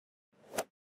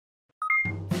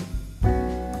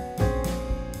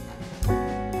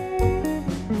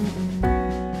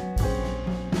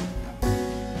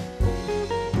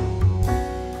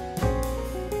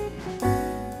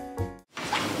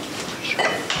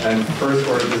And first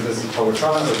order of business is public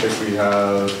comment. I think we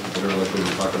have, we're likely to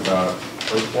talk about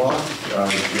Earth Walk. Do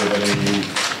you have any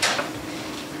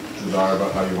desire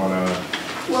about how you want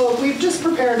to? Well, we've just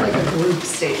prepared like a group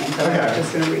statement that I'm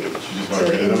just going to read. You just want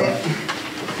to read it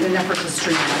in an effort to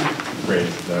streamline. Great,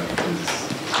 that is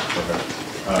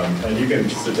perfect. And you can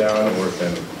sit down or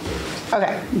stand up.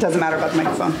 Okay, it doesn't matter about the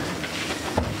microphone.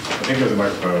 I think there's a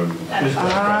microphone.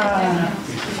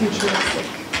 Futuristic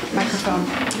microphone.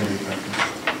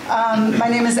 My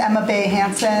name is Emma Bay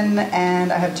Hansen,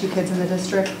 and I have 2 kids in the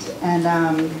district, and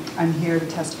I'm here to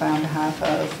testify on behalf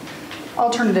of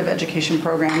alternative education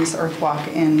programs, Earthwalk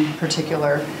in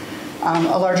particular.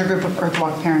 A larger group of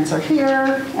Earthwalk parents are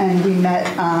here, and we met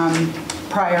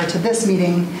prior to this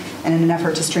meeting, and in an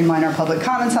effort to streamline our public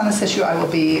comments on this issue, I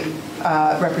will be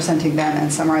representing them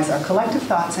and summarize our collective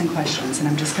thoughts and questions, and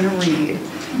I'm just going to read.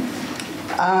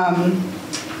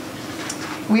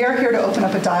 We are here to open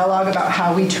up a dialogue about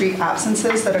how we treat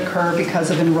absences that occur because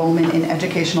of enrollment in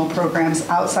educational programs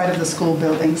outside of the school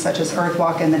building, such as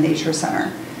Earthwalk and the Nature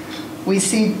Center. We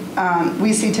see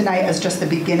tonight as just the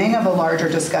beginning of a larger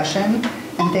discussion,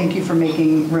 and thank you for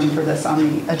making room for this on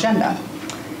the agenda.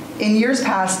 In years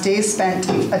past, days spent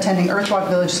attending Earthwalk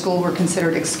Village School were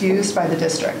considered excused by the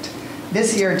district.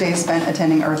 This year, days spent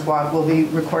attending Earthwalk will be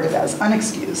recorded as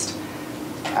unexcused.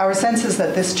 Our sense is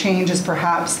that this change is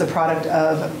perhaps the product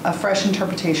of a fresh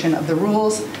interpretation of the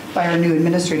rules by our new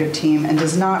administrative team and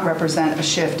does not represent a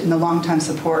shift in the long-time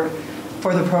support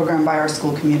for the program by our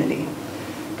school community.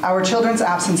 Our children's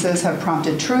absences have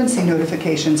prompted truancy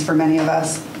notifications for many of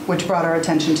us, which brought our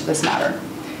attention to this matter.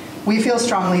 We feel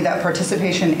strongly that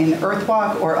participation in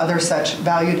Earthwalk or other such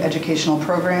valued educational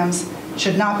programs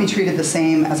should not be treated the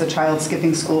same as a child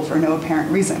skipping school for no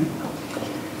apparent reason.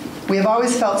 We have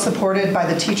always felt supported by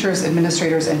the teachers,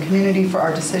 administrators, and community for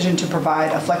our decision to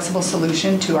provide a flexible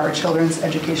solution to our children's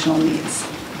educational needs.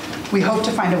 We hope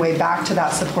to find a way back to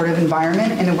that supportive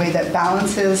environment in a way that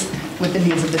balances with the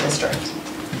needs of the district.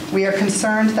 We are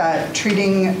concerned that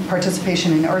treating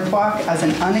participation in Earthwalk as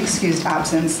an unexcused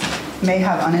absence may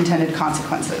have unintended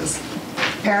consequences.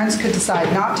 Parents could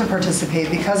decide not to participate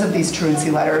because of these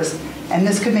truancy letters, and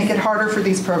this could make it harder for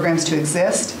these programs to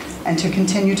exist and to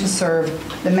continue to serve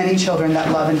the many children that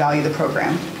love and value the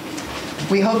program.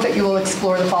 We hope that you will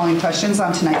explore the following questions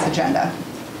on tonight's agenda.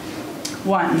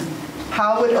 1,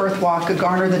 how would Earthwalk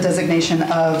garner the designation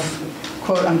of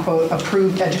quote-unquote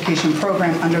approved education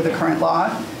program under the current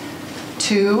law?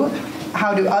 2,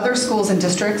 how do other schools and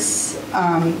districts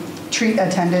treat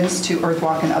attendance to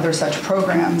Earthwalk and other such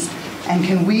programs? And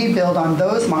can we build on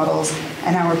those models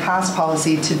and our past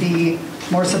policy to be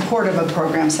more supportive of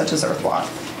programs such as Earthwalk?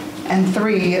 And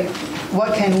 3,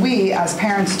 what can we as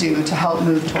parents do to help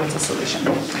move towards a solution?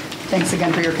 Thanks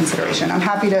again for your consideration. I'm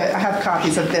happy to, I have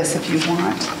copies of this if you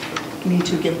want me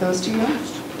to give those to you.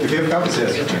 If you have copies,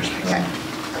 yes. Okay.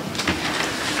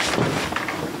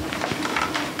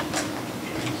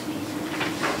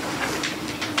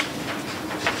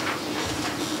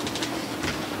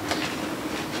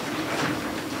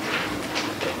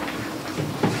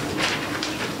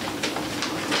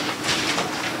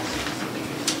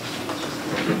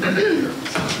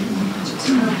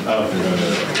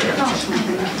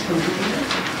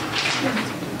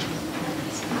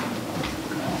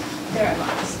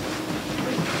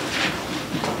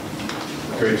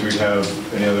 Great. Do we have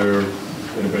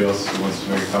anybody else who wants to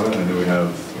make a comment? I know we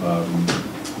have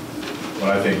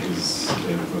what I think is a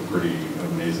pretty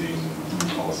amazing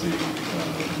policy.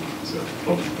 So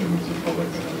members of the public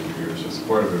that are here to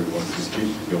support. If anyone wants to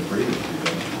speak, feel free to do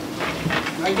that.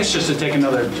 I guess just to take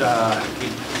another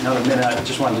minute, I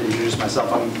just wanted to introduce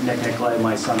myself. I'm Nick Nicolay.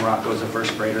 My son Rocco is a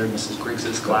first grader in Mrs.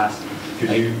 Griggs' class.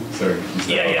 Could you, sorry,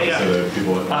 Yeah. So the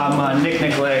people Nick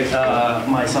Nicolay.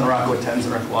 My son Rocco attends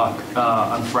Earthwalk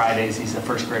on Fridays. He's a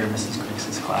first grader in Mrs.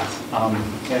 Griggs' class.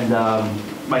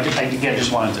 I again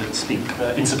just wanted to speak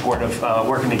in support of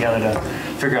working together to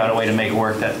figure out a way to make it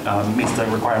work that meets the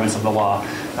requirements of the law,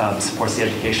 supports the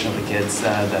education of the kids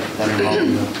that are involved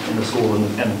in the school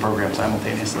and the program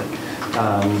simultaneously.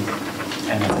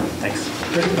 And thanks.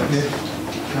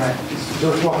 All right. Is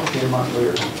Earthwalk in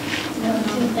Montpelier? No,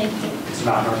 thank you. It's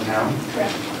not in our town?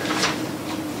 Correct.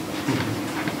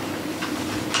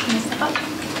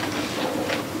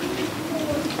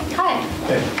 Hi.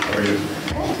 Hey, how are you?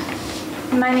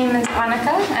 Good. My name is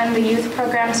Annika. I'm the Youth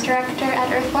Programs Director at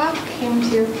Earthwalk. Came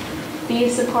to be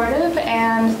supportive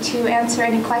and to answer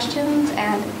any questions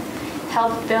and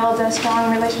help build a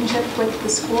strong relationship with the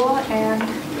school and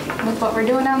with what we're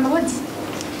doing out in the woods.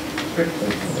 Great.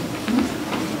 Thank you.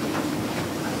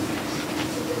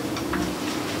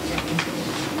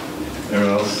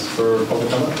 Anyone else for public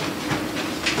comment?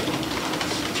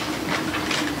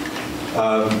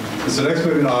 So next,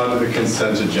 moving on to the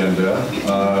consent agenda,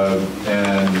 I'm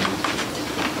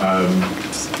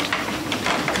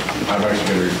actually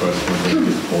going to request one thing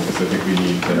because I think we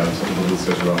need to have some little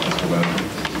discussion about fiscal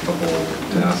management, a couple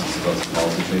tasks about some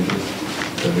policy changes.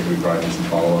 So I think we probably need some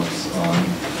follow-ups on,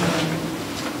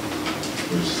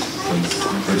 which since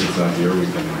Bridget's not here, we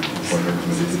can appoint her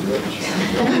committee to do it.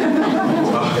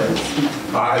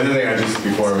 The thing I just,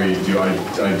 before we do,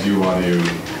 I do want to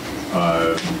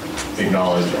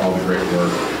acknowledge all the great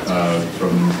work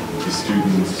from the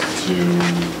students to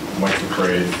Mike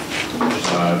McCrae,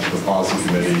 to the policy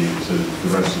committee, to the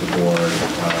rest of the board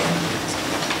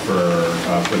for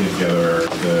putting together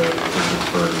the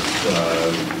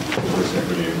first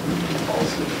equity improvement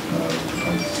policy. I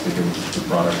just think it was the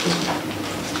product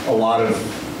of a lot of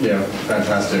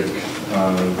fantastic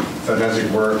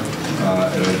work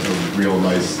and a real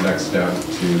nice next step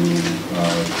to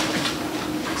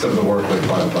some of the work like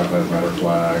Black Lives Matter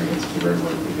flag and some of the great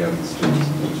work again the students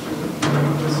and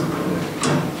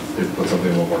it puts something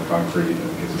a little more concrete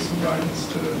and gives us some guidance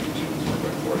to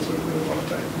work forward. So I really want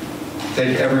to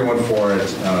thank everyone for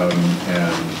it,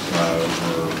 and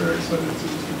we're very excited to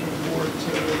join the board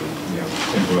to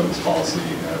implement this policy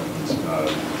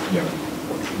and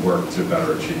work to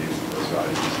better achieve those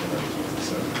values.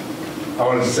 So I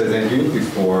wanted to say thank you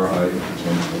before I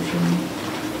entertain the motion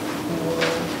for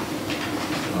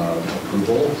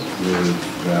approval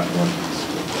with that one.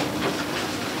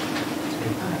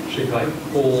 Should I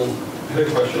pull, I had a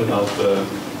question about the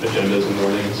agendas and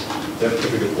warnings. Yep.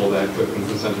 If we could pull that quick from the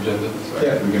consent agenda. Sorry.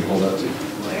 Yeah, we can pull that too.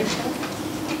 Where's that?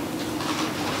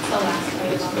 The last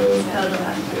page.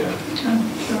 Yeah.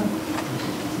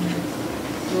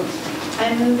 I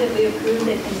move that we approve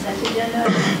the consent agenda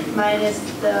minus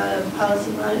the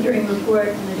policy monitoring report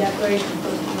and the declaration of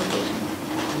posting location.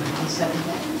 I'll second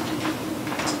that.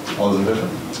 All those in favor?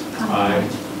 Aye.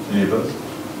 Any opposed?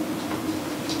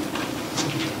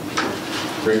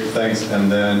 Great, thanks.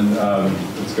 And then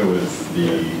let's go with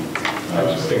the. I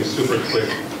just think super quick.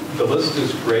 The list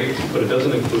is great, but it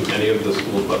doesn't include any of the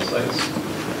school websites.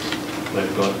 And I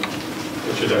thought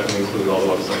it should definitely include all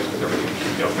the websites because everything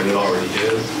should be up, and it already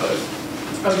is. But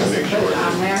just to make put sure it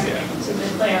on there? Yeah. To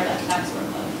declare that tax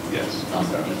workload. Yes. It's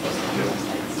also being posted on the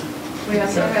websites. We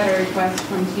also had a request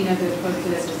from Tina to post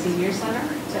it at the senior center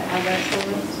to add that to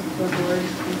the board.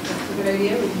 That's a good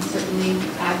idea. We can certainly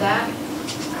add that.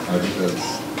 I think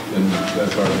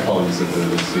that's our policy that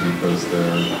the city posts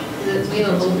there. There's a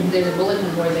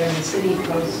bulletin board there, and the city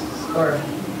posts, or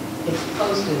it's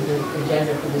posted the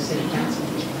agenda for the city council.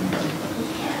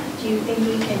 Do you think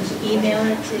we can email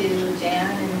it to Dan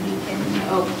and he can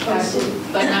post it?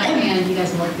 But not Dan, he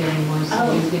doesn't work there anymore,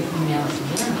 so you could email it to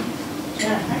him.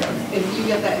 Yeah. If you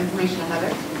get that information to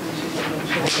Heather,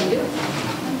 she can do it.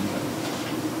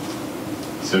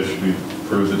 So should we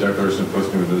approve the declaration of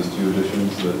posting with those two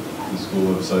additions, the school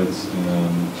websites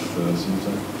and the senior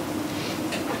center?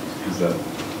 Is that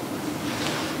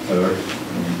Heather?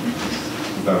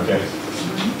 Is that okay?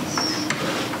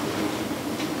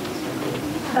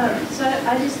 So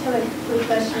I just have a quick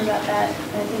question about that. I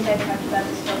think I've talked about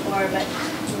this before, but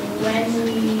when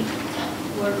we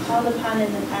were called upon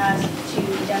in the past to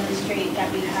demonstrate that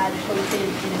we had posted in a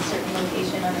certain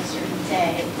location on a certain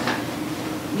day,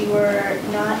 we were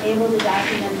not able to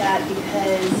document that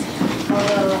because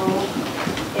although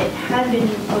it had been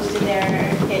posted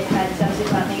there, it had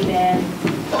subsequently been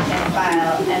in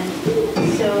file. And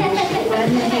so when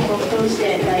people post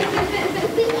it, like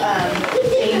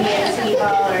Amy at City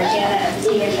Hall or Jana at the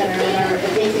Senior Center or whatever,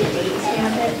 if they could date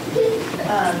stamp it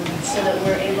so that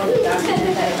we're able to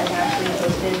document that it was actually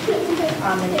posted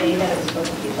on the day that it was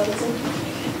supposed to be posted.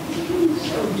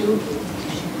 So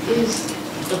is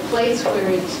the place where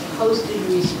it's posted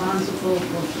responsible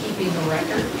for keeping a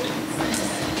record?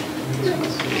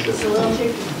 It's a little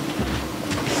tricky.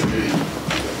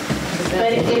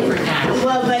 But it's different now.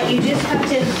 Well, but you just have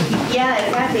to, yeah,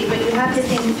 exactly, but you have to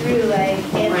think through, like,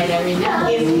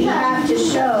 if we have to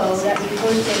show that we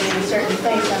posted in a certain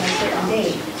place on a certain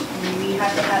date, we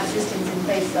have to have systems in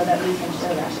place so that we can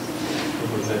show that.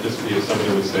 Would that just be if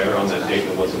somebody was there on that date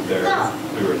and wasn't there,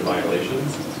 we were in violation?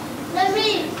 I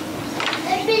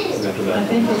think it's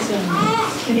in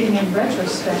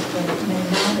retrospect, but it may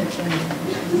not have been.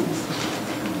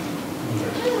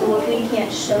 Well, if we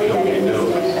can't show that it was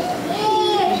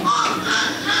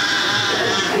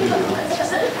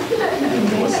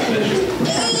there.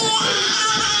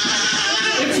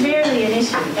 It's rarely an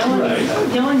issue.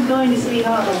 No one's going to City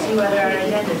Hall to see whether our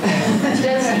agenda is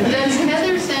there. Does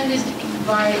Heather send it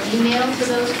via email to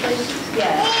those places?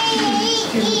 Yeah,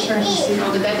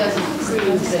 No, but that doesn't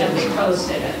prove that we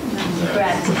posted it.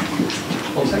 correct.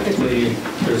 Well, technically,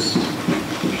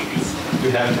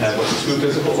 we have to have what, 2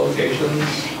 physical locations,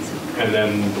 and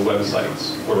then the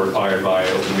websites were required by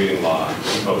open meeting law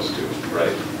to post to,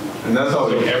 right? And that's all.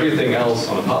 So everything else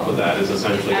on top of that is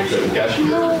essentially a good gesture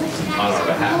on our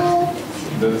behalf.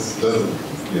 That's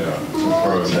yeah.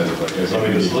 Throw his head like. So I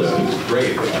mean, this list is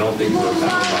great, but I don't think we're bound by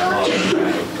law.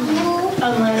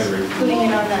 Unless putting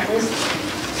it on that list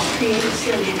creates a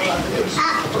legal obligation.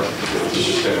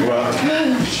 Well,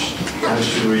 how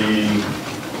should we?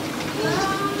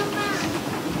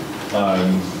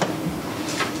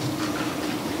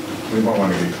 We might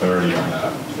want to get clarity on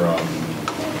that from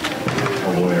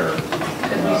a lawyer.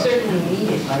 But we certainly need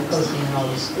it by posting in all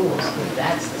the schools, if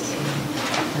that's the case.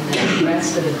 And then the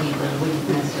rest of the people wouldn't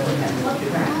necessarily have to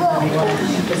track. I mean,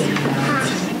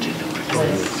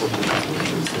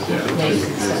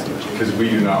 Because we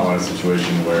do not want a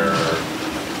situation where,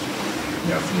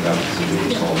 you have to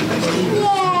solve the budget.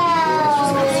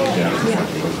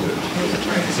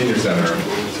 Senior center,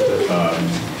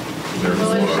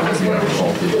 therefore, we have a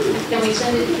faulty. Can we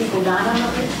send it to people not on the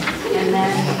list, and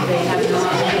then they have no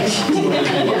obligation?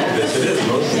 This it is,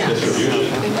 most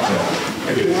distribution. I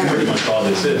mean, pretty much all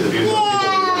this is, if you want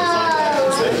people to sign that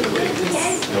consecutively,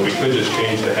 we could just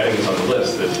change the headings on the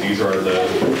list, that these are the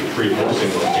 3 posting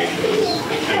locations,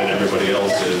 and then everybody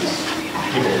else is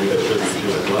people we distribute to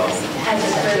as well. That's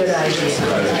a good idea.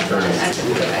 That's a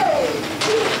good idea.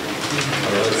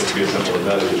 I really think it'd be as simple as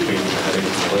that, is just change the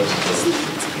headings on the list.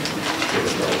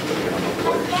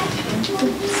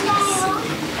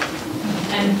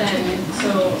 And then,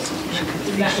 so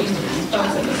does that mean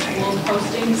folks at the school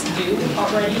postings do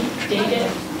already date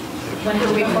it when do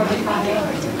we report the project?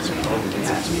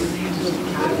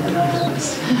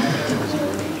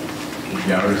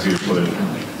 Yeah, I would just put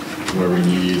where we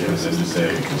need, and then just say,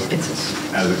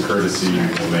 as a courtesy,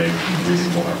 we'll make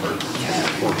reasonable efforts.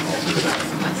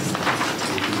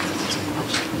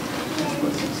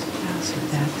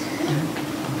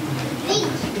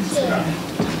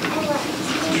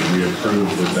 Should we approve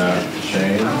with that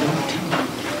change?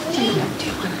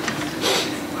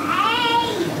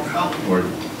 Or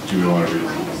do we want to read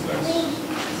this next?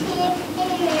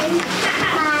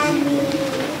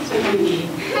 So it would be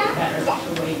better to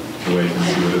wait. To wait and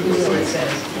see what it looks like?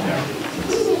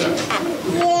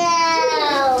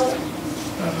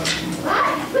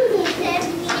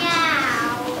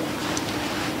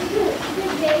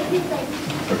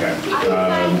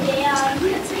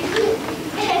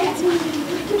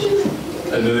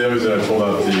 And then the others that I pulled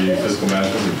out the fiscal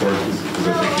management report because I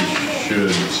think we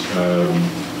should,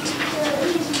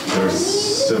 there are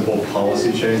simple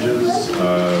policy changes.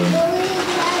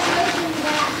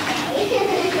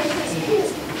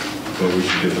 But we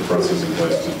should get the process in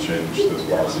place to change those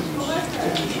policies,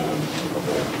 which we should have a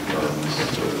couple of terms.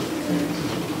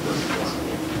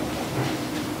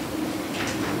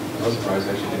 I was surprised I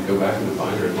actually didn't go back in the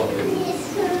binder and look at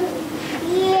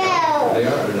they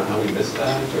are. I don't know how we missed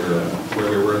that or where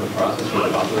we were in the process. We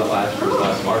adopted that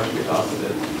last March. We adopted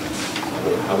it. I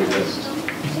don't know how we missed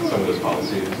some of those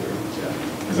policies. Or,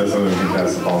 Is that something we can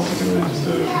pass the policy committee just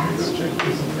to make those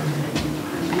changes?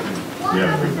 We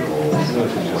haven't moved the whole. Just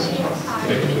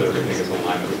making sure that everything is in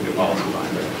line with the new policy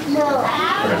binder.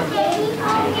 Okay.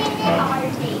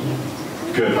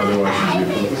 Good. Otherwise, should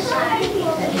we approve this? I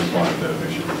just wanted to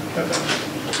make sure we got that.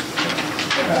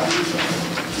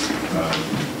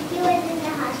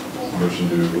 Motion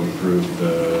to approve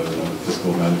the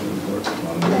fiscal management report.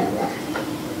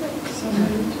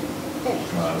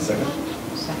 Second?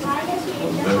 All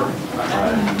in favor?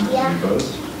 Aye. Any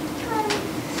opposed?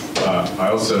 I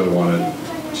also wanted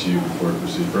to, before we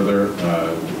proceed further, do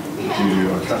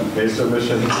a cut and paste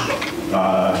omission.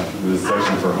 This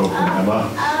section for Hope and Emma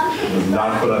was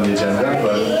not put on the agenda,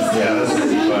 but yes,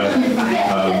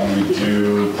 we do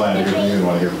plan to hear from you and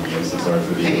want to hear from you. So sorry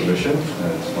for the omission. I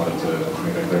just wanted to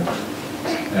make that clear.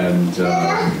 And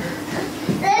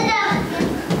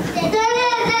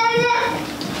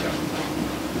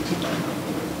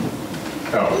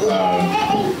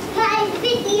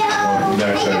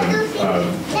next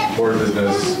item, board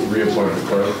business, reappoint the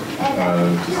clerk.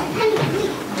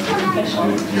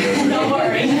 Don't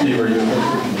worry. Steve, are you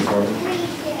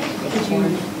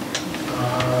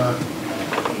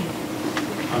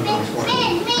I'm not sworn.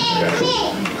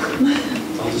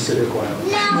 I'll just sit here quietly.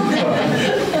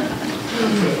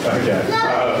 Okay.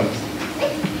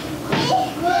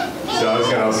 So I was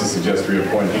going to also suggest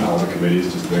reappointing all the committees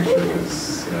just to make sure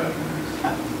because,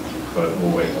 but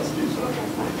we'll wait until Steve's on.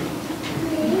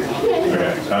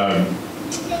 Okay.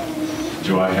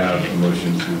 Do I have a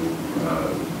motion to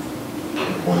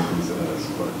appoint these as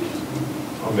clerk.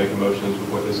 I'll make a motion to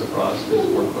appoint Ms. Frost as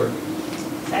board clerk.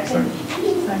 Second.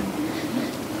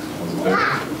 All those in favor?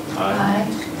 Aye.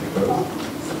 Opposed?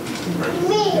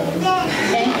 Congratulations.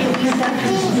 Thank you,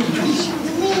 Lisa.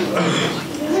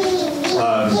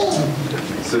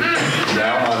 So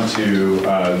now on to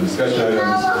discussion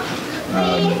items.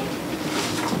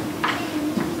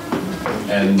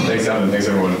 And thanks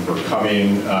everyone for coming.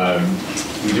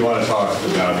 We do want to talk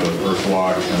about both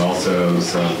Earthwalk and also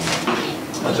some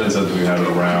agendas that we have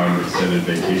around extended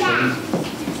vacation.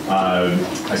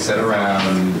 I sent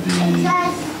around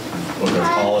both our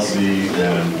policy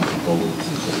and the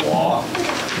law.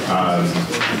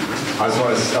 I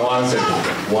want to say,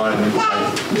 one,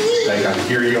 I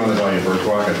hear you on the value of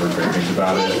Earthwalk. I've heard great things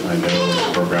about it. I know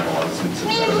the program a lot of students have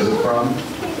benefited from,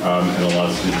 and a lot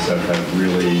of students have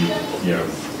really,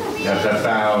 have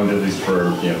found, at least for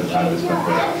the time they spent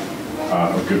there,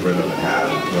 a good rhythm and have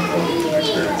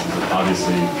experience.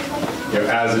 Obviously,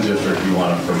 as a district, we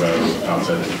want to promote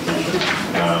outside education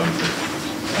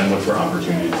and look for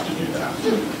opportunities to do that.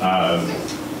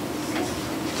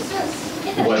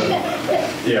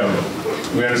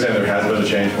 We understand there has been a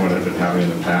change from what had been happening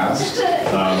in the past.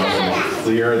 It's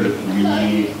clear that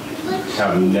we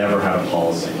have never had a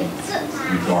policy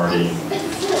regarding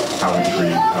how we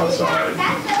treat outside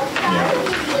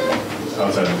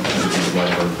entities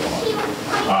like Earthwalk.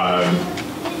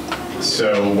 So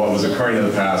what was occurring in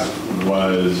the past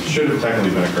should have technically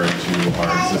been occurring to our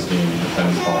existing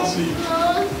attendance policy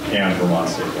and Vermont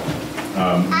state law.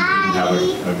 We didn't have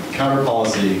a counter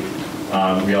policy.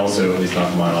 We also, at least not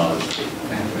to my knowledge,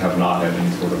 have not had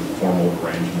any sort of formal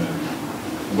arrangement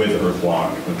with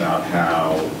Earthwalk about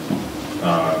how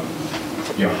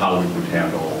we would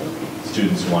handle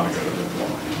students who want to go to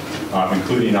Earthwalk,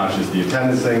 including not just the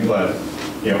attendance thing, but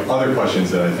other questions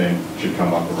that I think should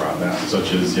come up around that,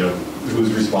 such as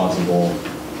who's responsible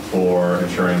for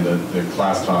ensuring that the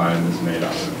class time is made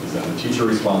up. Is that a teacher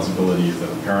responsibility? Is that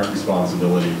a parent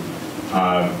responsibility?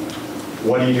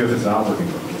 What do you do if it's not working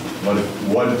for you?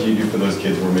 What do you do for those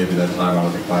kids where maybe that time out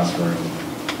of the classroom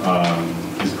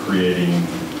is creating,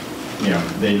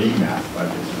 they need math 5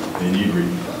 days a week, they need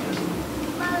reading 5 days a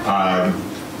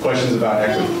week. Questions about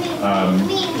equity.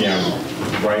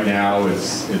 Right now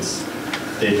it's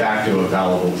de facto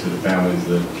available to the families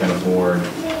that can afford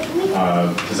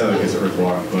to send their kids to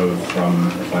Earthwalk, both from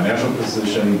a financial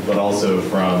position, but also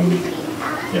from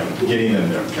getting them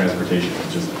there, transportation,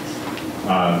 logistics.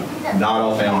 Not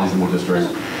all families in the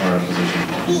district are in a position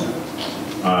to do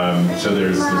that. So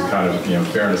there's kind of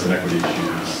fairness and equity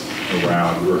issues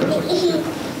around programs like this.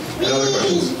 And other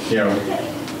questions,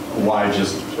 why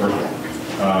just Earthwalk?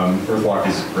 Earthwalk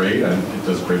is great and it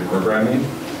does great programming,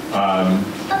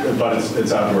 but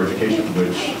it's outdoor education,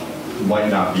 which might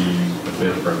not be a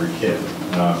fit for every kid.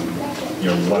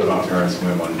 What about parents who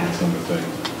might want to do some of the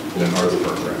things in an arts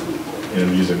program, in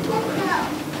a music program?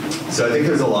 So I think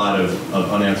there's a lot of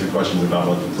unanswered questions about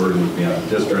what the burden would be on the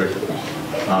district,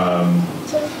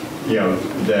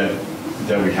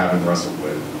 that we haven't wrestled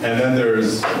with. And then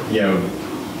there's,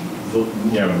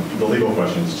 the legal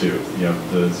questions too.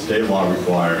 The state law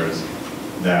requires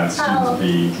that students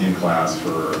be in class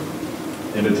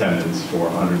in attendance for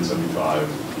 175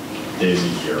 days a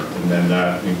year. And then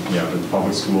that, the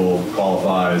public school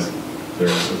qualifies,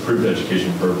 there's approved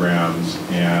education programs,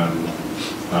 and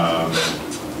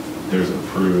there's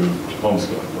approved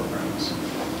homeschooling programs.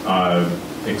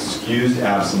 Excused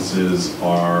absences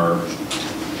are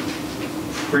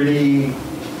pretty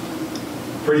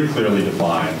clearly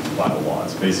defined by the law.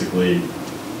 It's basically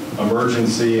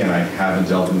emergency, and I haven't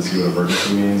delved into see what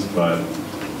emergency means, but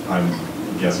I'm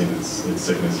guessing it's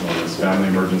sickness or it's family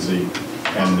emergency,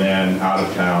 and then out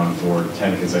of town for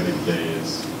 10 consecutive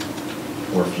days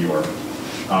or fewer.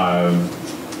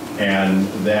 And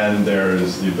then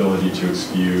there's the ability to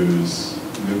excuse,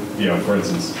 for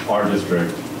instance, our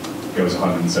district goes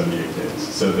 178 days.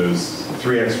 So those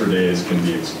 3 extra days can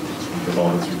be excused because all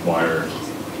that's required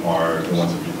are the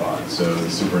 175. So the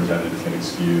superintendent can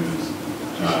excuse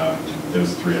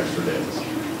those 3 extra days.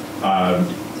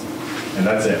 And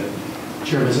that's it.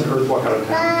 Chairman, isn't Earthwalk out of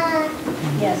town?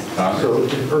 Yes. So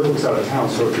if Earthwalk's out of town,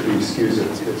 so it could be excused if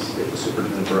the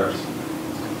superintendent directs.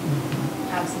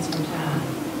 Absence from town.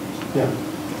 Yeah.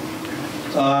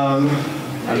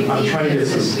 I'm trying to get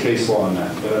some case law on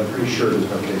that, but I'm pretty sure there's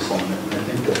no case law on it. And I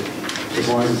think that as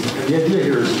long as, the idea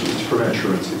here is to prevent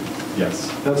truancy. Yes.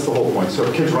 That's the whole point. So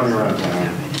if kids running around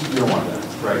town, you don't want that,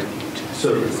 right?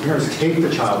 So if parents take the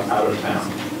child out of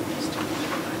town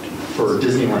for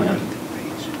Disneyland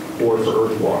or for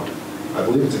Earthwalk, I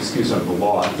believe it's excused under the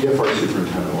law if our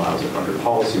superintendent allows it. Under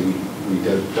policy, we we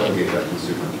delegate that to the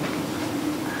superintendent.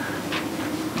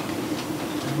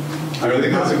 I really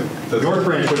think that's The North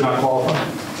Branch would not qualify.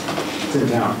 It's in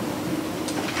town.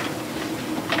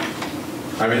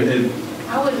 I mean,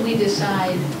 How would we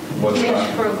decide What's which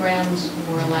that? programs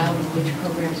were allowed and which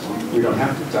programs weren't? We don't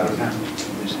have to, it's out of town.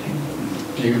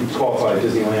 Do you qualify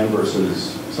Disneyland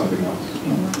versus something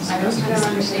else? I don't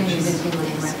understand the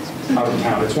Disneyland. Out of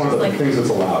town, it's one of the things that's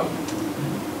allowed.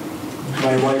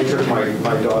 My wife took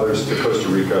my daughters to Costa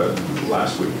Rica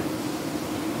last week.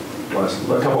 A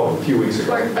few weeks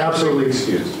ago. Absolutely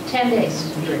excused. 10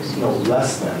 days. You're excused. No,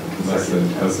 less than. less than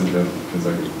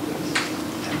consecutive days.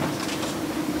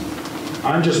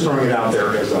 I'm just throwing it out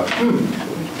there as a,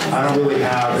 I don't really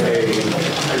have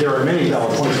there are many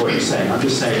valid points to what you're saying. I'm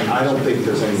just saying, I don't think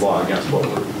there's any law against what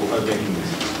we're making.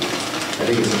 I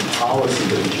think it's a policy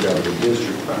that we should have as a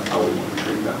district about how we want to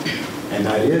treat them. And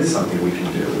that is something we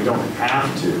can do. We don't have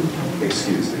to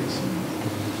excuse these.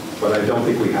 But I don't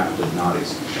think we have to not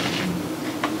excuse them.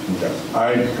 Okay.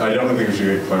 I don't think we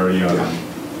should get clarity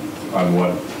on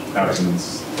what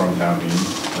absence from town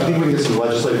means. I think we can get some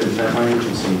legislative intent language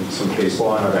and some case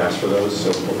law, and I've asked for those,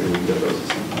 so hopefully we can get those at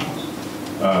some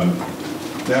time.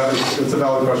 Yeah, it's a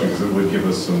valid question because it would give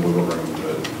us some wiggle room.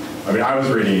 But I mean, I was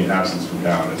reading absence from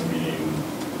town as meaning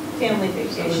Family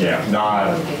vacation. yeah,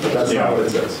 not But that's not what it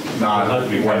says. not Not to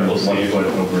be one careful, foot Steve,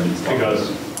 over each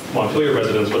because Montpelier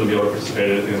residents wouldn't be able to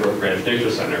participate in the North Branch Nature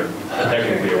Center, and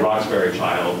technically a Roxbury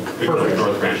child could go to the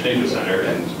North Branch Nature Center,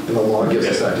 and And the law gives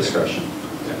us that discretion.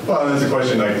 Well, there's a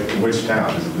question like which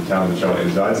town? Is it the town the child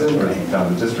resides in, or is it the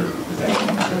town the district?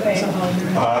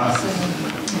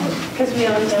 Because we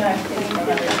also have kids from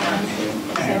other towns.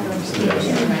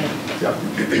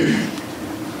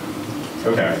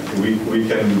 Okay, we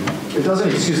can. It doesn't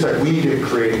excuse that. We need to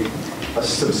create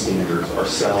some standards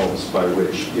ourselves by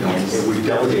which, and we've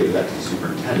delegated that to the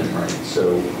superintendent, right?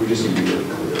 So we just need to be really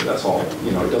clear. That's all.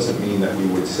 It doesn't mean that we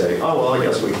would say, oh, well, I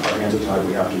guess our hands are tied,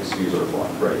 we have to excuse our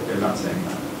block. Right, I'm not saying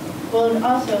that. Well, and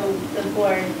also the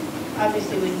board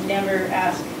obviously would never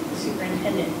ask the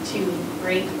superintendent to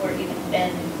break or even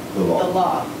bend The the law.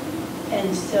 law.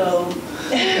 And so.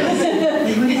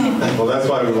 Well, that's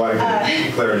why we want to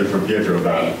get clarity from Pietro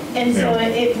about. Right. And so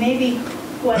it may be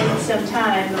quite some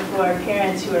time before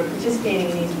parents who are participating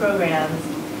in these programs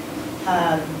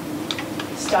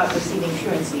stop receiving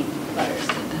truancy letters.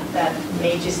 That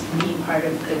may just be part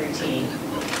of the routine.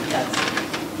 That's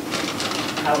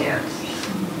how it works.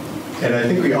 And I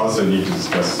think we also need to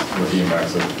discuss what the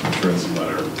impacts of the truancy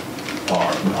letter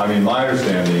are. I mean, my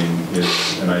understanding is,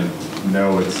 and I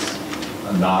know it's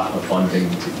not a fun thing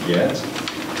to get,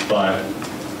 but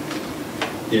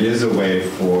it is a way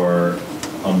for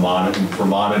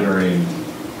monitoring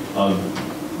of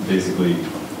basically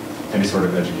any sort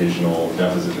of educational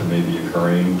deficit that may be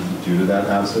occurring due to that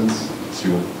absence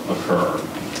to occur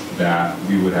that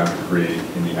we would have to create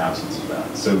in the absence of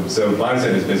that. So my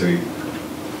understanding is basically,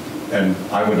 and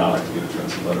I would not like to get a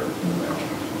truancy letter in the mail.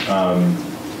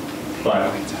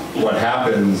 But what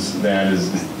happens then is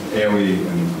AOE,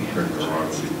 and correct me if I'm wrong,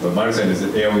 but my understanding is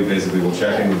that AOE basically will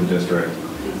check in with the district,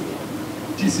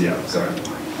 DCF, sorry,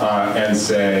 and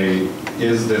say,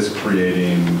 is this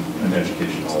creating an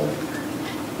educational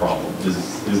problem?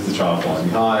 Is the child falling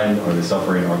behind? Are they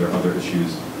suffering? Are there other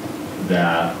issues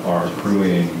that are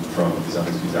accruing from these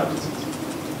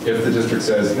absences? If the district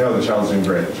says, no, the child's doing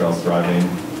great, the child's thriving,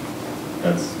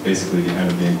 that's basically the end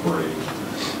of the inquiry.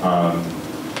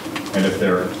 And if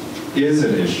there is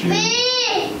an issue,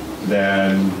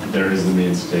 then there is the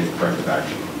means to take corrective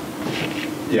action.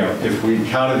 If we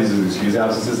counted these as excused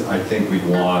absences, I think we'd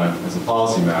want, as a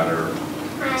policy matter,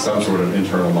 some sort of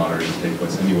internal monitoring to take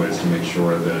place anyways to make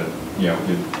sure that,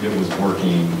 it was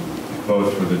working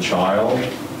both for the child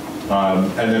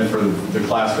and then for the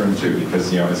classroom too,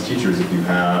 because, as teachers, if you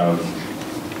have,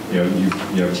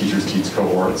 teachers teach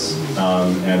cohorts,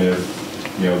 and if,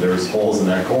 there's holes in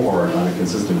that cohort on a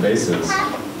consistent basis,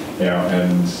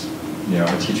 and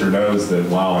a teacher knows that,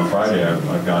 wow, on Friday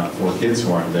I've got 4 kids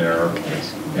who aren't there,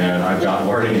 and I've got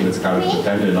learning that's kind of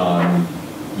dependent on,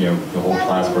 the whole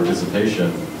class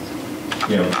participation,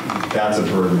 that's a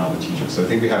burden on the teacher. So I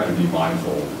think we have to be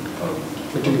mindful of.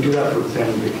 But do we do that for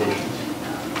family vacations?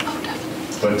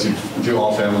 But do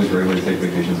all families regularly take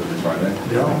vacations every Friday?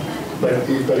 No. But if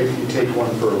you take one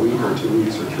for a week or 2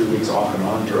 weeks or 3 weeks off and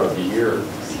on throughout the year,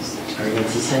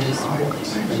 it's the same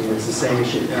it's the same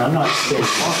issue. And I'm not saying, I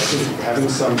think having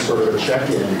some sort of a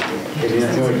check-in, in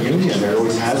a union, there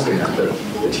always has been that.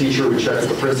 The teacher would check with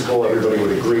the principal, everybody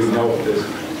would agree, no,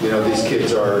 this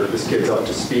kid's up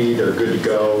to speed, they're good to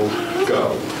go.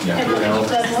 Yeah.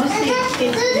 But most of these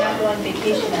kids do not go on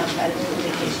vacation outside of the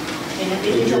vacation. And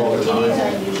They do all the time. it is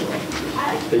unusual.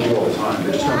 They do all the time.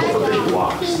 They just don't go for big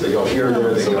blocks. They go here,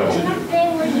 there, they go.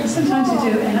 Sometimes you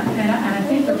do, and I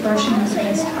think the brushing is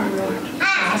based on your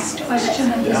last question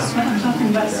at this point. I'm talking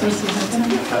about Cece's.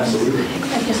 Absolutely.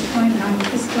 At this point, I'm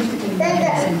just perfectly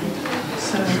amazing.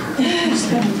 So I'm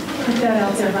just going to put that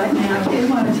out there right now. We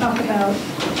want to talk about,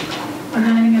 I'm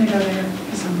not even going to go there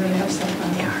because I'm really upset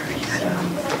about it. So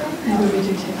maybe we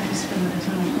do take just spend the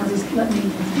time, or at least let me.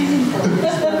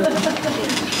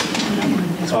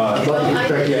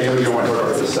 Becky, I know you don't want to talk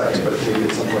about this second, but maybe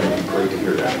at some point it'd be great to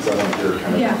hear that, because I want to hear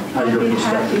kind of how your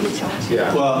perspective.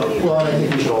 Yeah. Well, I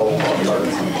think we should all talk about it.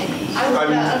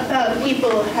 About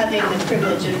people having the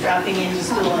privilege of dropping into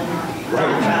school and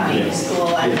not dropping into school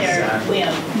at their whim.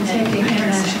 And taking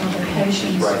international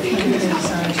vacations. Right.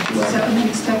 So we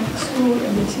expect the school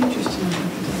and the teachers to know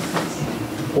what to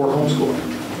do. Or homeschooling,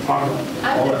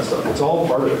 all that stuff. It's all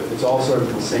part of it. It's all sort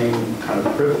of the same kind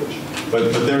of privilege.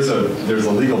 But there's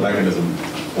a legal mechanism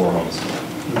for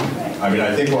homeschooling. I mean,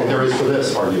 I think what There is for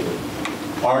this,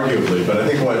 arguably, but I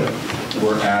think what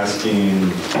we're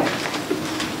asking,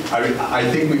 I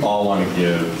think we all want to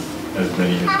give as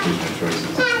many educational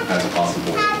choices as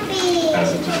possible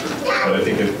as a district. But I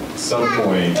think at some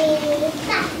point,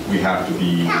 we have to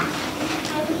be,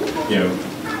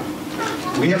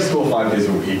 we have school 5 days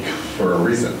a week for a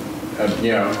reason.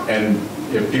 And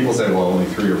if people say, well, only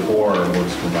 3 or 4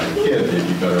 works for my kid, they'd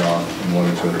be better off in 1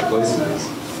 or 2 other places.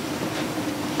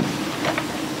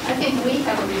 I think we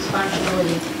have a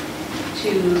responsibility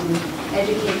to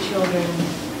educate children,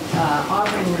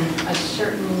 offering them a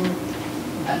certain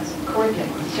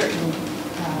curriculum, a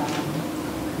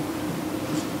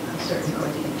certain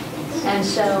curriculum. And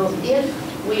so if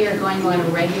we are going to, on a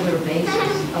regular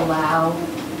basis, allow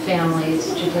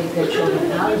families to take their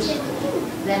children out of school,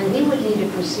 then we would need a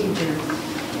procedure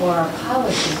or a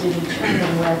policy to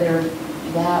determine whether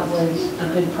that was a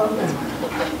good program.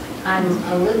 I'm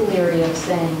a little leery of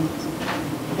saying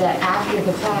that after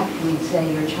the fact we'd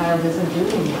say your child isn't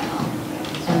doing well,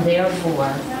 and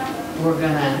therefore we're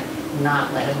going to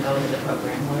not let him go to the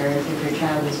program, whereas if your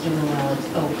child is doing well, it's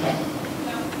okay.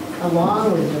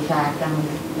 Along with the fact, I'm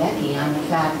with Becky, on the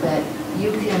fact that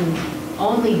you can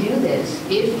only do this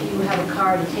if you have a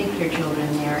car to take your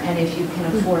children there and if you can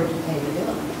afford to pay the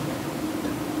bill.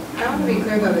 I want to be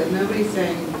clear though that nobody's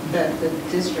saying that the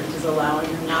district is allowing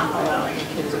or not allowing a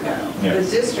kid to go. Yes.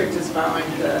 The district is following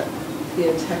the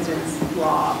attendance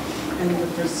law and the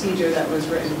procedure that was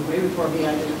written way before we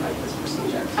identified this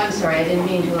procedure. I'm sorry, I didn't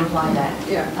mean to imply that.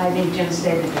 Yeah. I think Jim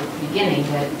stated at the beginning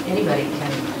that anybody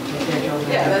can get their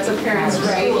children. Yeah, that's a parent's out of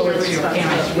right, school, your it's your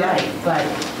parent's responsibility. right, but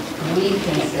we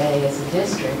can say as a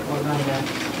district, we're going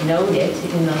to note it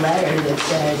in the letter that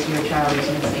says your child is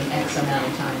missing X amount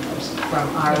of time from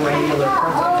our regular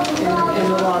program. And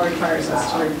the law requires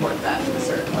us to report that in a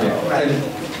certain way.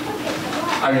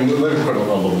 I mean, let me put a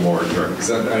little more into it,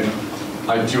 because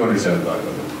I do understand the value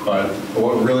of it. But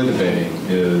what we're really debating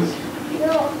is,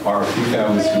 are a few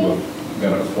families who are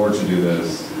going to afford to do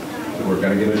this, we're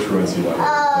going to get a truancy letter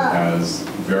that has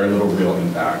very little real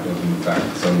impact, and in fact,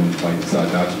 some might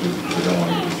decide not to do it because they don't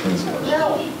want to get a truancy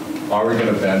letter. Are we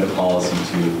going to bend a policy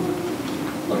to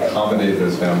accommodate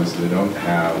those families so they don't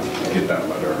have to get that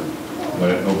letter,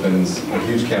 when it opens a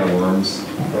huge can of worms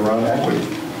around equity?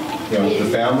 The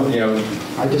family,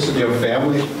 I disagree.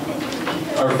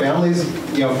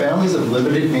 Families of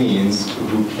limited means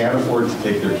who can't afford to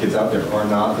take their kids out there are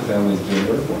not the families doing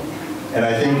work for. And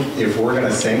I think if we're going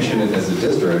to sanction it as a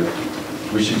district,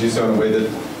 we should do so in a way that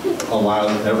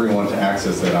allows everyone to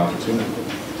access that opportunity.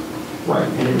 Right,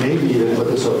 and it may be that what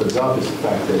this opens up is the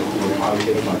fact that I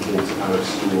get my kids out of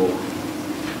school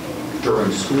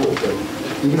during school, but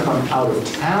even if I'm out of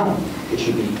town, it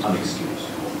should be unexcused,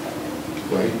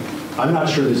 right? I'm not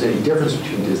sure there's any difference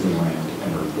between Disneyland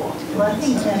and Earthwalk. Well, I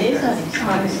think that is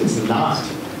unexcused. It's not.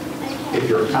 If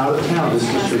you're out of town, this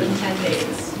Less than district 10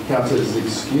 days. counts as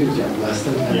excused, less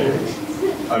than 10 days.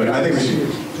 I mean, I think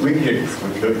we can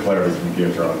get good clarity from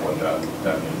DHR on what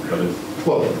that means, but it's,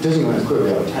 Well, Disneyland is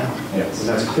clearly out of town. Yes. And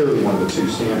that's clearly one of the 2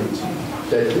 standards,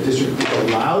 that the district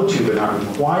is allowed to but not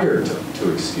required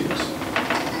to excuse.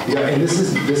 Yeah, and this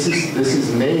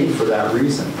is made for that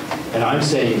reason. And I'm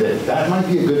saying that might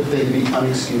be a good thing to be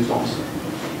unexcused also,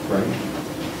 right?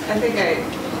 I think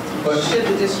should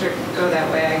the district go that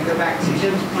way, I go back to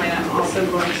Jim's point, I'm also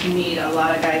going to need a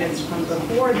lot of guidance from the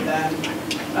board then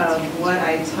of what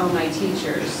I tell my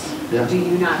teachers. Yeah. Do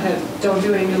you not don't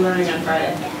do any new learning on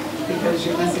Friday because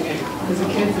you're missing it, because the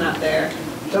kid's not there.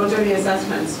 Don't do any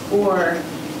assessments, or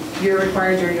you're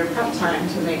required during your prep time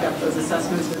to make up those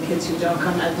assessments with kids who don't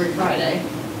come every Friday.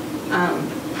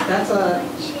 That's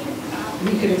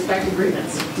we could expect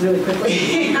agreements really quickly.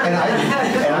 And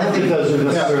I think those are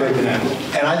necessarily connected.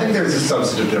 And I think there's a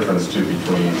substantive difference too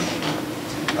between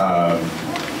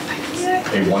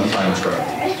a one-time trip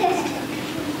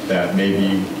that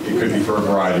maybe it could be for a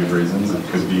variety of reasons. It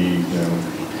could be, you know,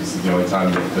 this is the only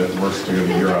time that works to go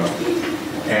to Europe,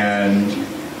 and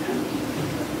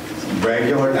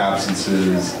regular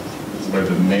absences where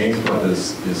the main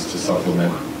purpose is to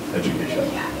supplement education.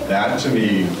 That to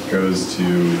me goes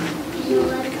to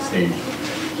a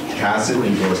tacit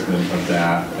endorsement of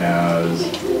that as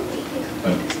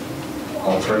an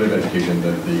alternative education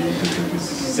that the district is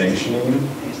sanctioning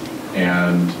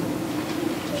and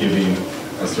giving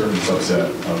a certain subset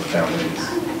of families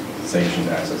sanctioned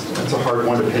access to. That's a hard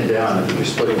one to pin down. I think you're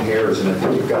splitting hairs, and I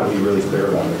think you've got to be really clear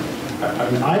about it.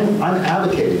 I'm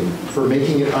advocating for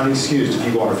making it unexcused if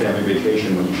you go on a family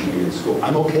vacation when you should be in school.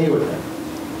 I'm okay with that.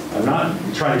 I'm not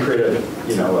trying to create a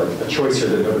choice here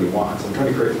that nobody wants. I'm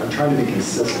trying to be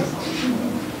consistent.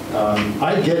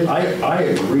 I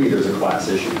agree there's a class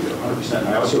issue here, 100%. And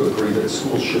I also agree that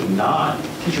schools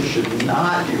teachers should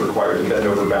not be required to bend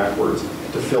over backwards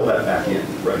to fill that back in,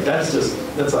 right? That's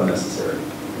unnecessary.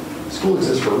 School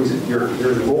exists for a reason. You're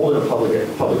enrolled in a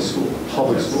public school,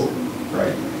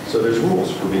 right? So there's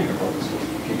rules for being in a public school.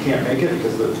 If you can't make it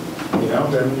because then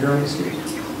you're unexcused.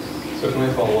 So can I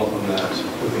follow up on that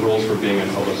with the rules for being in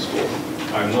public school?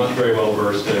 I'm not very well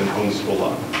versed in homeschool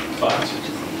law, but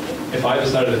if I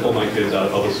decided to pull my kids out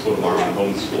of public school tomorrow and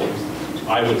homeschool,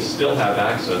 I would still have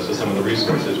access to some of the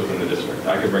resources within the district.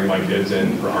 I could bring my kids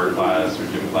in for art class or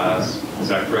gym class. Is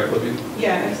that correct, Libby?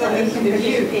 Yeah, so if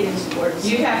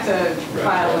you have to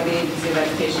file with the Agency of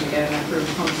Education to get an approved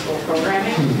homeschool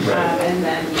programming, and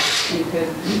then you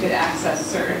could access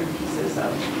certain pieces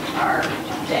of our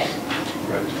day.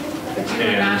 Right. But you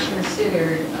are not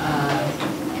considered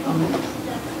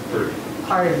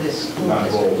part of this school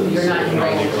district. You're not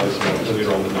enrolled. Because we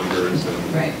roll the numbers.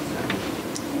 And, right.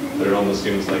 But it almost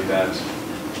seems like that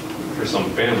for some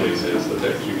families is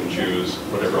that you can choose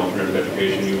whatever alternative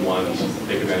education you want,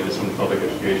 take advantage of some of the public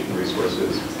education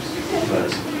resources.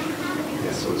 But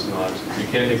yeah, so it's not, you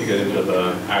can't take advantage into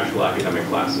the actual academic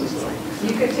classes though.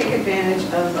 You could take advantage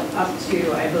of up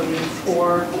to, I believe,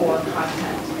 4 core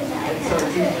content. So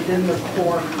it's within the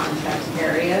core content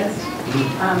areas,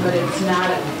 but it's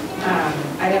not,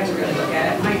 I'd have to really look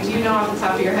at it. Mike, do you know off the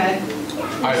top of your head?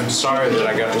 I'm sorry that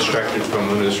I got distracted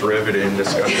from this riveting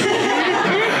discussion.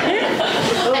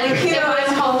 And if I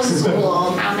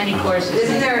homeschool, how many courses?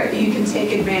 Isn't there, you can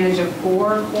take advantage of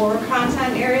 4 core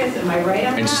content areas, am I right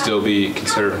on that? And still be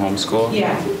considered homeschool?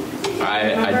 Yeah.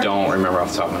 I don't remember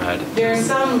off the top of my head. There's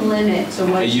some limit to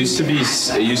what It used to be.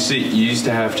 You used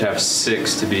to have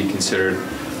 6 to be considered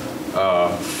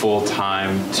full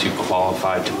time to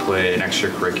qualify to play in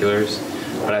extracurriculars,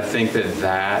 but I think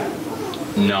that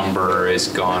number is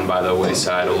gone by the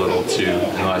wayside a little too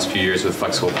in the last few years with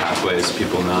flexible pathways.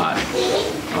 People not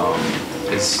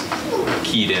is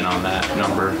keyed in on that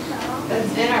number.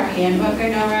 That's in our handbook, I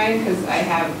know, right? Because I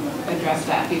have addressed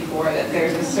that before, that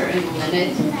there's a certain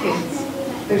limit kids,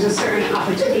 there's a certain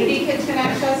opportunity kids can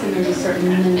access, and there's a certain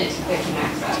limit they can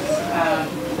access.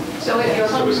 So if you're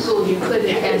homeschooled, you could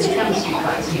attend chemistry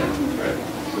class here. Right.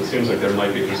 So it seems like there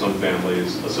might be for some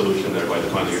families a solution there by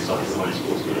defining yourself as a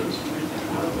homeschool student.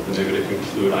 But maybe to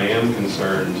conclude, I am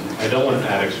concerned, I don't want to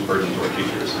add extra burden to our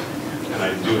teachers. And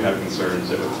I do have concerns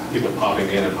that with people popping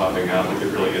in and popping out, like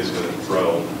it really is going to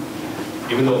throw,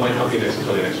 even though it might not be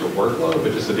necessarily an extra workload,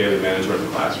 but just the daily management of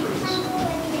the classrooms.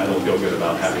 I don't feel good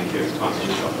about having kids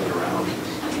constantly shuffling around.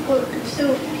 Well,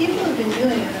 so people have been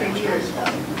doing it for years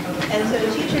though. And so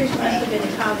teachers must have been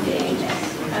accommodating this.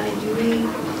 I mean, do we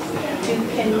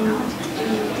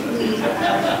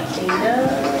have data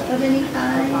of any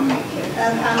kind of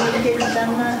how many kids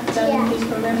done these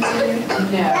programs?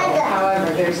 No,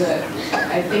 however, I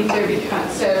think there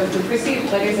becomes, so the procedure,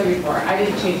 like I said before, I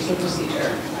didn't change the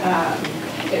procedure.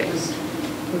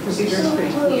 The procedure is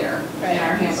pretty clear in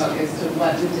our handbook as to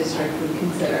what the district would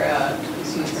consider a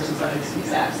excused versus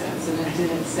unexcused absence, and it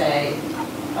didn't say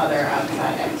other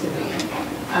outside activity.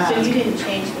 So you didn't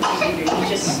change the procedure, you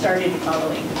just started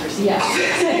following the procedure? Yes.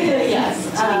 Yes.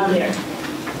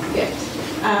 Yes.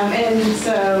 And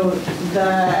so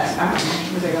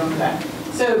where's I going with that?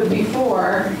 So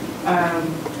before,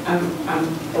 I'm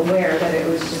aware that it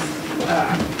was just,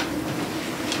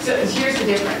 so here's the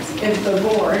difference. If the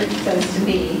board says to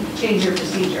me, change your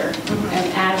procedure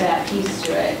and add that piece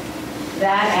to it,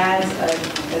 that adds,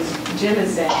 as Jim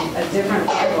is saying, a different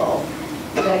level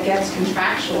that gets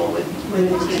contractual with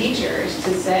the teachers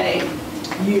to say,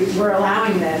 we're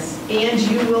allowing this, and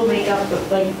you will make up the,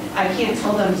 like, I can't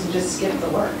tell them to just skip the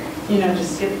work.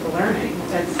 just skip the learning.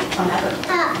 That's unethical.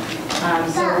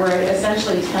 So we're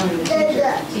essentially telling the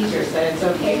teachers that it's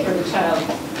okay for the child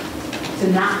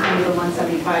to not do the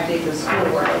 175 days of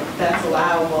schoolwork. That's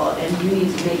allowable, and you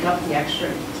need to make up the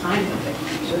extra time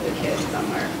with the kids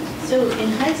somewhere. So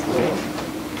in high school,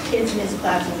 kids miss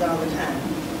classes all the time,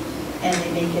 and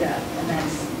they make it up, and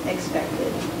that's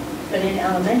expected. But in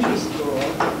elementary school,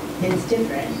 it's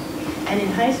different. And in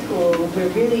high school, we're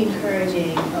really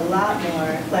encouraging a lot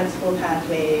more flexible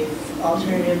pathways,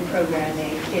 alternative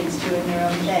programming, kids doing their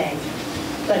own thing.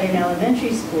 But in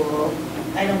elementary school,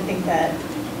 I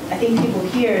think people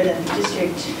hear that the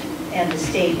district and the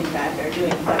state, in fact, are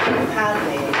doing flexible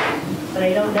pathways, but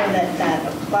I don't know that that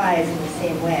applies in the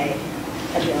same way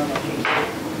at the elementary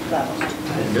level.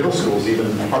 And middle school is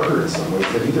even harder in some ways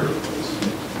than either of those.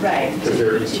 Right. Because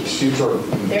their students are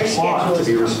taught to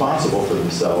be responsible for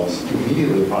themselves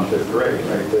immediately upon 5th grade,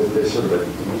 right? There's sort of a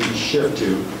immediate shift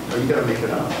to, oh, you got to make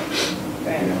it up.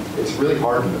 Right. It's really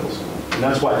hard in middle school. And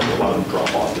that's why a lot of them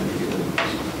drop off immediately.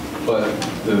 But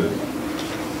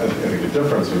I think the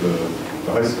difference with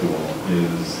the high school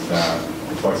is that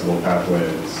the flexible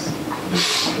pathways,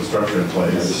 the structure in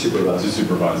place to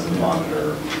supervise and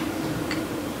monitor.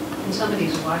 And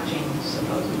somebody's watching,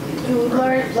 supposedly.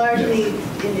 Largely,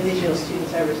 individual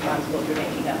students are responsible for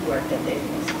making up work that they've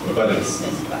missed. But it's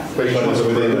classes. but it's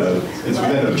within a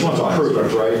Each one's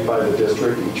approved, right, by the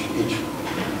district,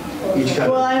 each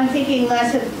kind Well, of. I'm thinking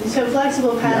so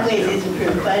flexible pathways is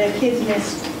approved, but if kids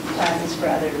miss classes for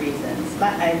other reasons.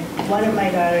 One of my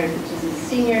daughters, which is a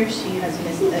senior, she has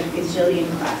missed a gazillion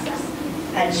classes,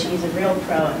 and she's a real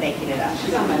pro at making it up.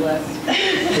 She's on my list.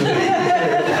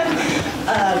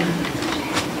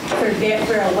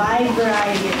 For a wide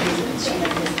variety of reasons, she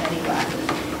has missed many classes,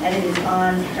 and it is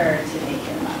on her to make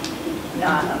them up,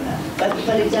 not on them.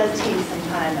 But it does take some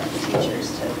time of the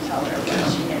teachers to tell her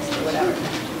what she missed or whatever.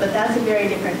 But that's a very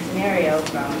different scenario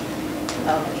from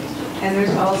elementary school. And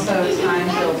there's also time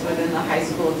built within the high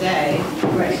school day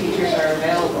where teachers are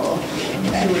available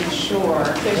to ensure.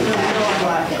 There's no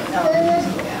block at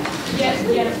elementary school. Yet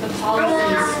the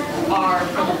policies are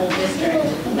for the whole district,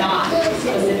 not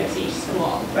specific to each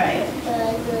school. Right.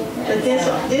 But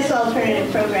this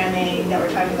alternative programming that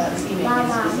we're talking about this evening is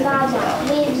specific to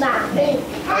elementary.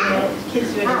 Kids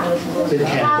do it in those schools. They can,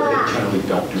 but they generally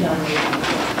don't do that.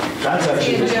 That's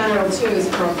actually. In general, too, is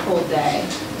for a full day.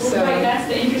 So that's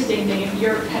the interesting thing. If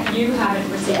you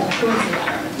haven't received a truancy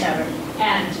letter, Never.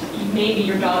 and maybe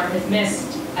your daughter has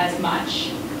missed as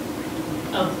much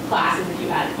of classes that you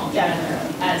had altogether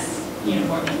as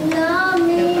uniformly.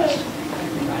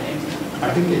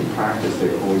 I think in practice,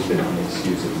 they've always been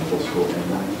unexcused at middle school,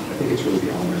 and I think it's really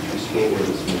the elementary school where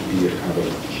this would be a kind of a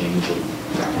change of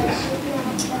practice.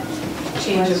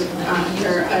 Change of,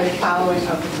 or a following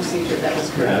of the procedure that was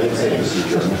Yeah, I created. didn't say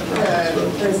procedure, I meant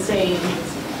practice,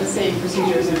 The same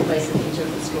procedures in place in each of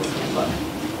the schools handbook.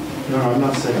 No, I'm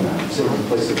not saying that. I'm saying in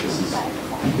place that this is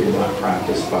been not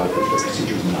practiced, but the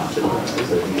procedure's not been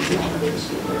practiced. I think it's the elementary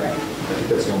school. I think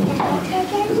that's the only time.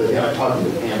 Because I've talked to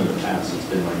Pam in the past, it's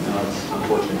been like, no, it's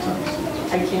unfortunate times.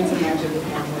 I can't imagine the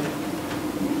Pam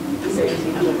would say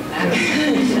anything other than that.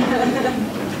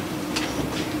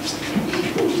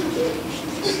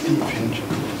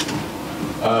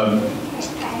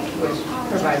 Which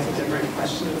provides a different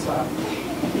question as well.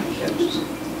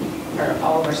 Or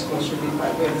all of our schools should be, we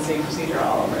have the same procedure,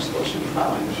 all of our schools should be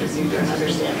following the procedure and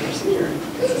understand the procedure.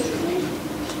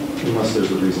 Unless there's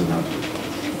a reason not to.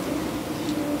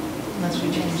 Unless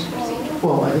we change the procedure.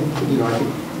 Well, I think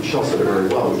Michelle said it very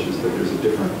well, which is that there's a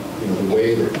different, the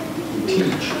way that we teach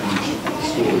each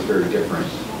school is very different.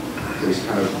 There's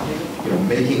kind of,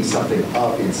 making something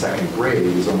up in 2nd grade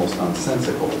is almost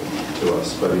nonsensical to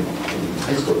us, but in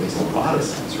high school it makes a lot of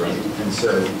sense, right? And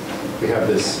so we have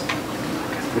this,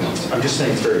 I'm just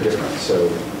saying it's very different, so.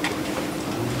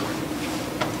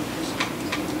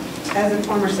 As a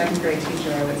former 2nd grade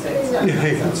teacher, I would say it's not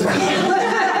nonsensical.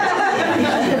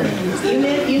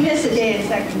 You miss a day in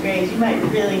 2nd grade, you might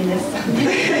really miss something.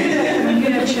 When you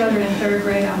have children in 3rd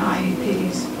grade on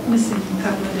IEPs, missing a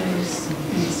couple of days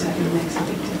in 2nd makes a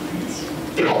big difference.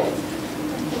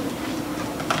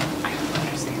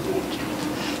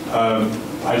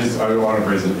 I want to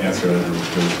raise an answer that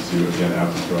to again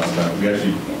have to throw out that we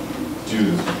actually do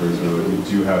this because we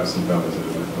do have some families that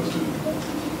have been posted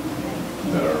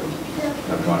that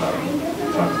have gone out on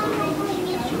time for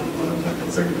sort of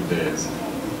consecutive days.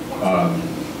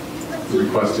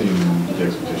 Requesting the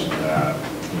expectation that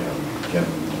can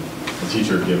the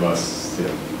teacher give us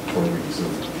 4 weeks of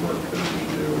work that we can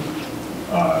do,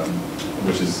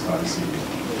 which is obviously a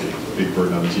big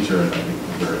burden on the teacher, and I think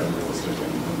a very unrealistic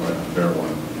and unfair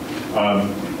one.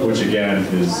 which again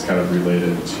is kind of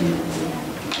related to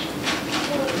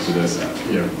this.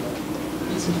 You know,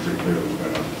 it seems pretty clear that we've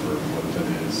got up for more than 10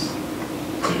 days.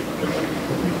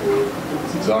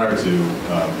 It's a desire to,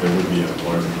 there would be a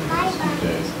larger number of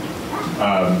days.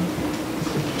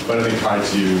 But I think tied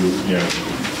to, you know,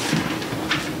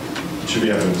 should we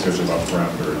have a discussion about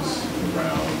parameters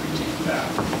around that?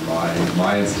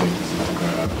 My instinct is that we're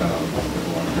going to have kind of over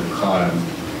a long period of time,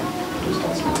 the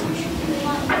responsibility should be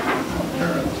on the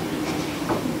parent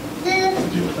to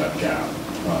deal with that gap.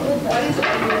 What is it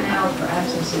right now for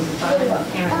absences? If I have a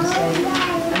parent say,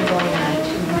 I'm going on a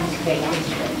 2-month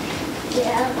vacation.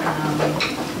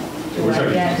 We're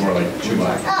talking more like 2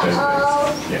 months.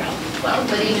 Yeah. Well,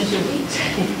 but even 2 weeks.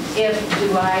 Do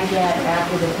I get,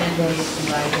 after the 10 days,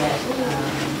 do I get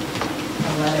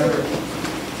a letter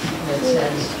that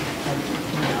says,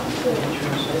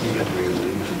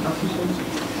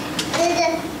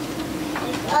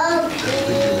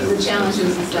 The challenge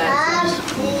is that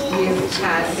we've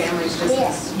had families just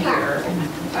this year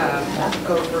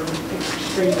go for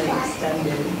extremely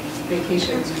extended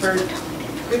vacations for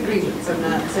good reasons. I'm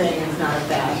not saying it's not a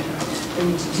bad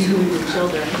thing to do with your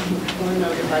children. Lord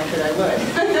knows if I could, I would.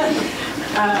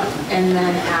 And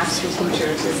then ask the teacher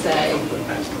to say,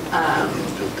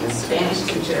 Spanish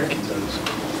teacher,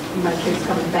 my kid's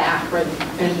coming back, right,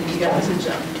 and you gotta teach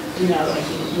them. You know, like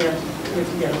you have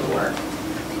to get them to work.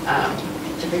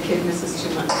 If a kid misses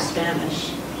 2 months of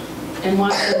Spanish and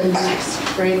wants the next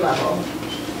grade level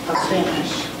of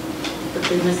Spanish, but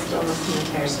they missed almost an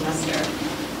entire semester.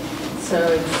 So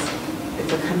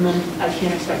it's a commitment. I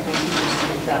can't expect my teachers to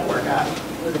make that work out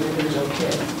with an individual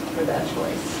kid for that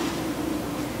choice.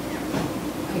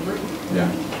 I agree. Yeah.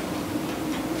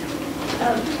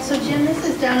 So Jim, this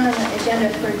is down on the agenda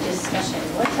for discussion.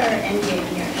 What's our end game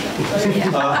here?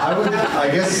 I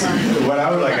guess what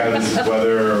I would like out of this is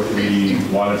whether we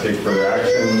want to take further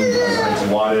action.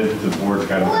 I wanted the board to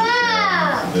kind of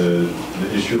understand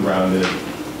the issue around it,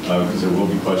 because there will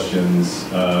be questions.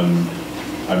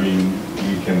 I mean,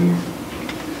 we can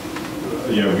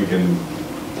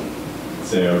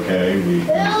say, okay, we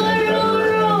understand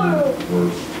better, and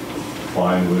we're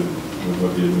fine with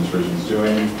what the administration is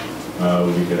doing.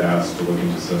 We could ask to look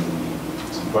into some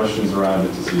questions around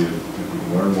it to see if we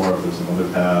can learn more, if there's some other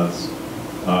paths,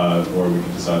 or we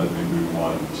can decide that maybe we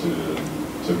want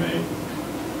to make,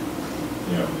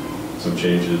 you know, some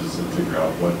changes and figure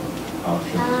out what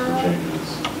options for changes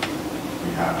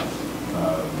we have.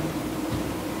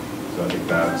 So I think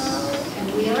that's. And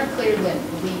we are clear that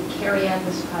we carry out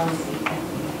this policy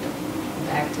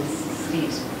back to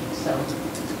Steve's. So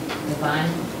if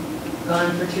I'm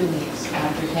gone for 2 weeks,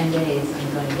 after 10 days,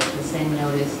 I'm going to get the same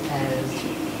notice as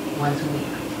once a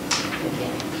week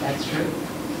again. That's true.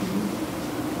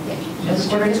 That's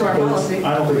according to our policy.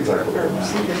 I don't think it's equitable now.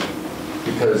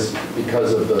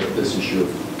 Because of this issue of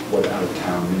what out of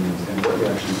town means and what you're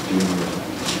actually doing with it.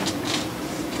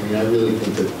 I mean, I really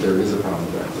think that there is a problem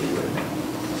with equity right now.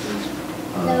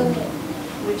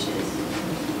 Which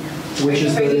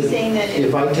is Are you saying that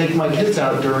if I take my kids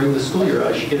out during the school year,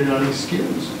 I should get an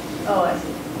unexcused. Oh, I see.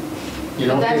 You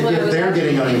know, if they're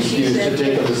getting unexcused to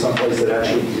take them to someplace that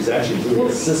is actually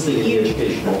really assisting in the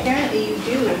educational. Apparently you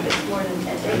do if it's more than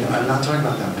 10 days. I'm not talking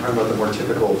about that. I'm talking about the more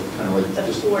typical kind of like The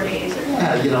just 4 days or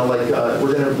yeah, you know, like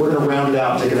we're gonna round it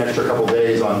out, take an extra couple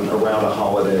days on around a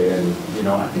holiday, and you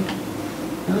know, I think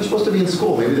they're supposed to be in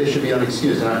school. Maybe they should be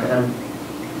unexcused. And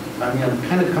I'm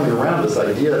kind of coming around this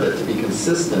idea that to be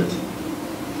consistent,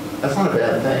 that's not a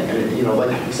bad thing. And you know,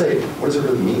 like you say, what does it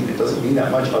really mean? It doesn't mean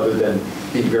that much other than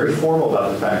being very formal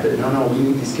about the fact that no, we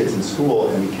need these kids in school,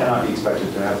 and we cannot be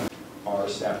expected to have our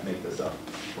staff make this up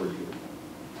for you.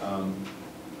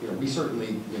 You know, we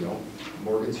certainly, you know,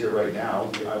 Morgan's here right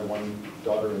now. I have one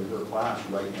daughter in her class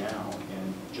right now,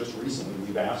 and just recently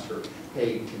we've asked her,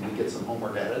 hey, can we get some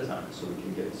homework ahead of time so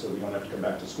we don't have to come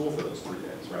back to school for those 3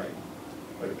 days, right?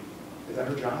 Like, is that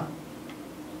her job?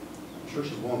 I'm sure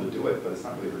she's willing to do it, but it's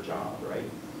not really her job, right?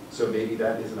 So maybe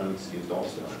that is an unexcused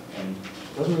also. And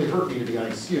it doesn't really hurt me to be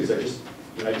unexcused.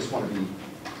 I just want to be,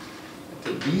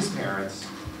 to these parents,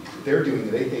 they're doing,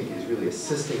 they think is really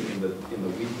assisting in the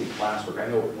weekly classwork. I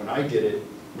know when I did it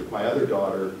with my other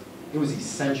daughter, it was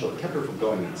essential. It kept her from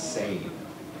going insane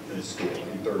in school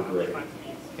in 3rd grade.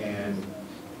 And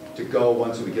to go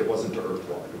once a week, it wasn't to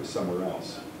Earthwalk, it was somewhere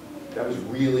else. That was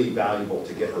really valuable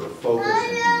to get her to focus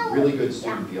and be a really good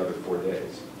student the other 4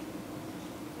 days.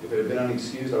 If it had been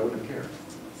unexcused, I wouldn't have cared.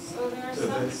 So there are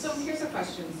some, so here's a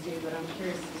question, Steve, that I'm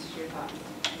curious as to your thoughts.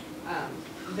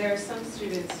 There are some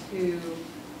students who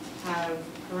have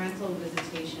parental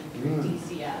visitation through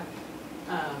DCF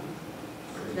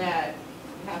that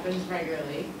happens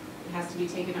regularly. It has to be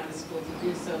taken out of school to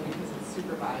do so because it's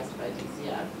supervised by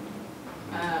DCF.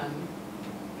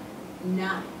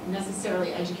 Not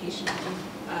necessarily educational,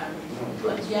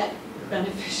 but yet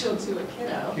beneficial to a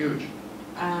kiddo. Huge.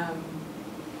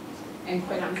 And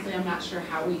quite honestly, I'm not sure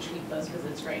how we treat those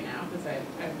visits right now, because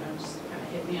I'm just kind of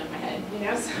hit me on my head, you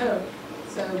know,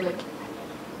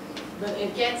 but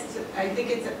it gets to, I think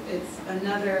it's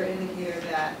another indicator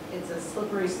that it's a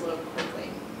slippery slope quickly.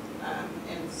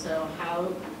 And so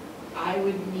how I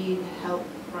would need help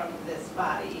from this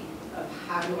body of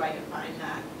how do I define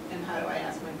that, and how do I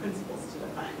ask my principals to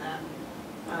define that?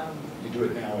 You do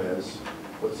it now as,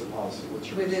 what's the policy, what's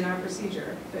your? Within our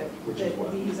procedure, that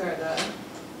what? these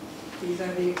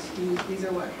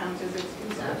are what count as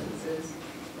excused absences,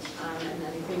 and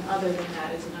anything other than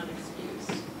that is an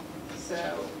unexcused.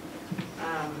 So,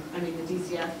 I mean, the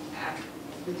DCF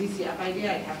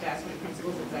idea, I'd have to ask my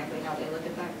principals exactly how they look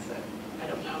at that, because I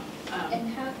don't know. And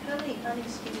how many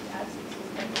unexcused absences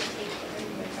can we take for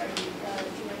regular party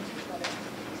joint tutor?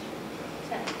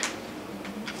 10.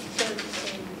 So it's the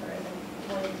same for the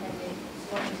more than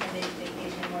 10 days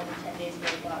vacation, more than 10 days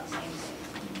roadblock, same thing.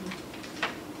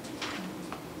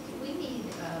 We need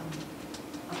a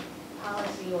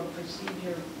policy or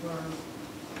procedure for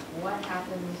what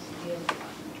happens if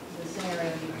the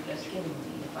scenario you've just given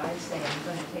me. If I say I'm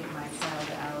going to take my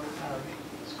child out of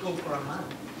school for a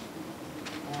month,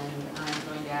 and I'm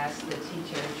going to ask the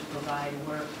teacher to provide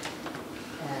work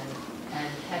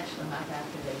and catch them up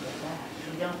after they get back.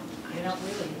 You don't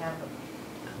really have a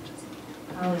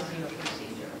policy or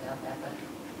procedure about that, but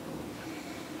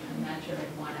I'm not sure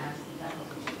I'd want to ask the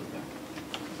faculty to do that.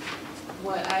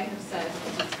 What I have said,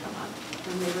 because it's come up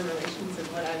from labor relations, and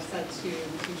what I've said to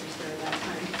the teachers during that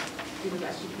time, do the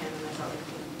best you can, and that's all I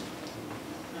can.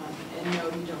 And no,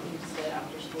 you don't need to stay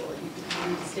after school. You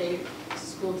need to stay to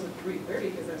school till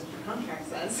 3:30 because that's what your contract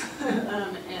says.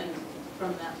 And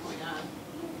from that point on,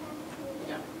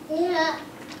 yeah.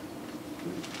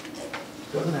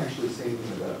 Doesn't actually say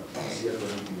anything about DCF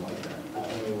or anything like that.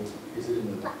 Is it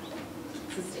in the?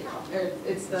 It's the state law.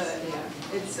 It's the,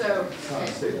 yeah. It's so. It's not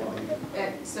state law either.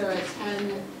 So at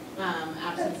 10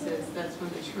 absences, that's when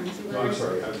the truancy letter. No, I'm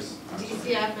sorry, I'm sorry.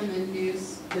 DCF and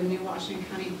the new Washington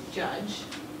County judge,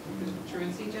 the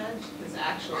truancy judge, is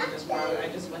actually just brought it. I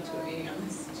just went to a meeting on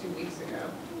this 3 weeks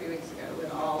ago,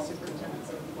 with all superintendents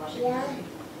of Washington County.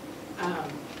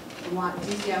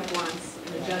 DCF wants,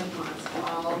 and the judge wants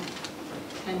all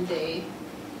 10-day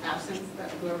absence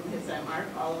that whoever hits that mark,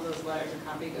 all of those letters, a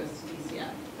copy goes to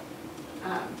DCF.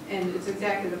 And it's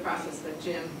exactly the process that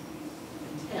Jim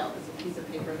entailed. It's a piece of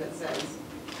paper that says,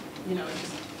 you know, it's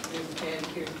just, here's a kid,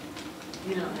 here,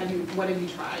 you know, what have you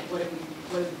tried? What have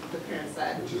the parents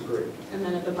said? Which is great. And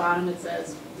then at the bottom it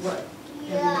says, what have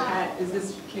you had? Is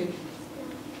this kid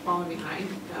falling behind?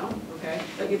 No? Okay.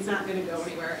 Like, it's not going to go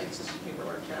anywhere. It's just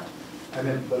paperwork, yeah. I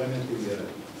meant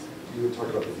you were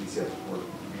talking about the DCF for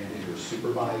mandated or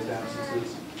supervised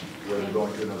absences, where they're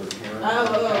going to another parent.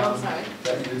 Oh, I'm sorry.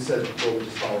 That you said, well, we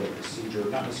just follow the procedure,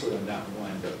 not necessarily on that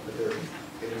one, but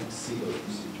they don't see those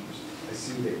procedures. I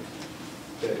see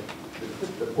that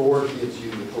the board gives you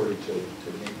the authority to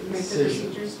make the decision.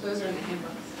 The procedures, those are in the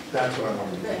handbooks. That's what I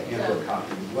wanted, the handbook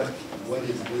copy. What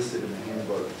is listed in the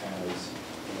handbook as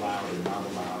allowed and not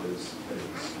allowed is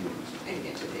excused. I can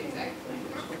get you the exact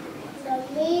language.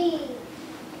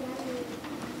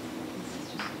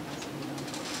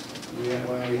 We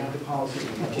have the policy. We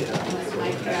have the Unless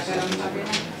Mike got that on top of your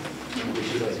head.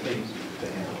 which is, I think, the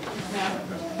handbook. No.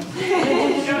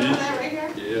 You don't know that right here?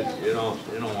 Yeah, you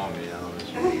don't want me on this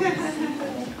one.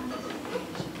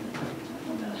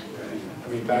 I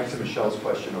mean, back to Michelle's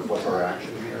question of what's our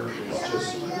action here, it's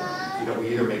just, we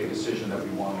either make a decision that we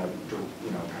want to,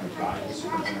 kind of guide the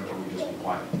superintendent, or we just be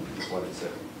quiet, is what it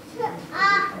said.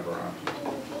 Kind of our option.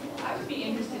 I would be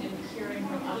interested in hearing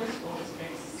from other school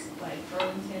districts, like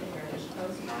Burlington, where there's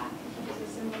Postback, which is a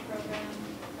similar program,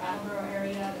 Brattleboro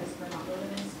area, there's Vermont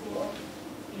Wilderness School,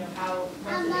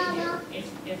 what do they do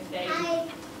if they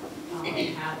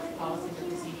have policies or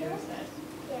procedures that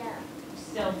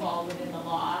still fall within the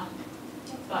law,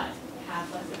 but have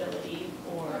flexibility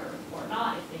or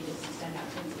not, if they just send out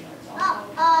truancy letters also.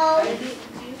 Do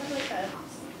you have like a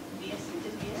VSA,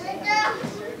 does VSA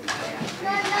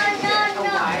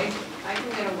I can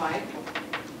get a wide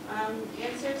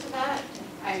answer to that.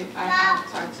 I have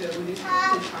talked to, we did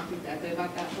talk exactly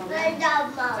about that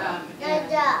program.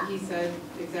 And he said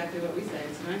exactly what we say.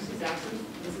 So when she's absent,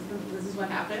 this is what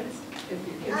happens. If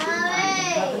your kids are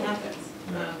fine, nothing happens.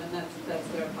 And that's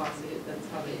their policy. That's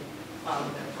how they follow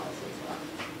their policy as well.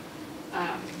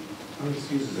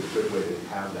 Unexcused is a good way to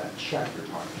have that check you're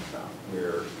talking about,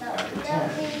 where after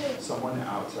 10, someone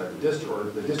outside the district, or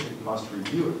the district must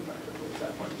review it effectively at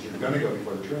that point, because you're going to go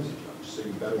before the truancy judge, so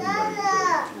you better be ready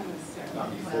to,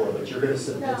 not before, but you're going to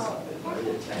submit something, right,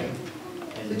 at 10.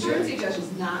 And The truancy judge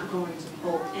is not going to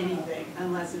pull anything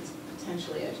unless it's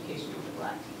potentially educational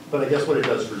neglect. But I guess what it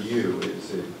does for you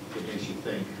is it makes you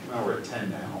think, well, we're at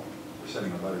 10 now. We're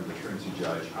sending a letter to the truancy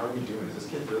judge. How are we doing? Is this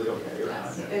kid really okay or not?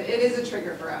 Yes, it is a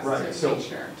trigger for us Right, to so make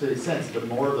sure. to the sense, the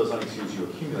more of those unexcused you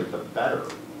accumulate, the better,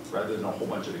 rather than a whole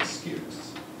bunch of excused.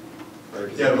 Right?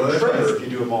 'Cause Yeah, well, that's trigger right. if you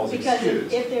do them all as Because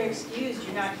excused. if they're excused,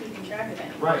 you're not keeping track of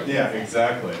anything. Right. Yeah,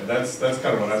 exactly. That's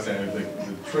kind of what I'm saying. The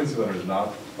truancy letter is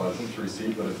not pleasant to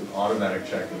receive, but it's an automatic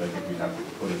check that I think we have to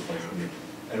put in place.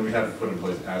 And we have to put in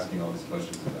place asking all these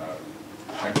questions about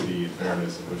equity and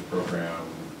fairness of which program.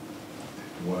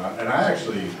 And I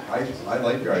actually, I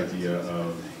like your idea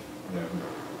of,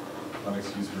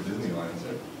 unexcused for Disneyland.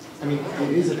 I mean,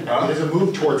 it is a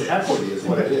move towards equity is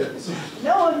what it is.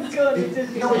 No one's going to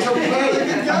Disney. No, it's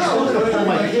okay. I'm still gonna pull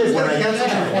my kids when I can.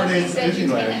 4 days to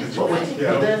Disneyland.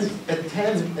 But then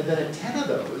at 10 of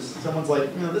those, someone's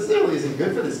like, this really isn't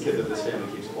good for this kid that this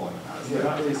family keeps pulling them out. They're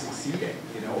not really succeeding,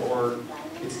 or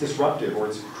it's disruptive, or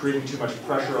it's creating too much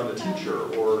pressure on the teacher,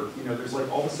 or, there's like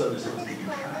all of a sudden there's something to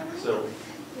impact. So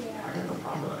I got no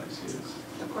problem with that excuse.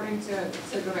 According to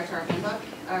go back to our handbook,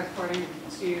 according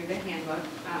to the handbook,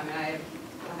 and I have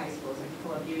the high schools, I can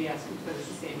pull up UES because it's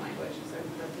the same language, so I've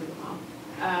read through them all.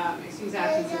 Excused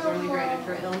absences are only granted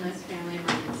for illness, family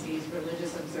emergencies,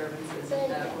 religious observances, and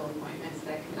medical appointments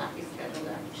that cannot be scheduled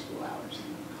after school hours.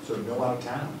 So no out of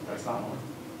town, that's not one.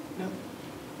 Nope.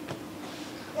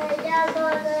 Well,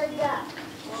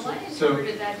 why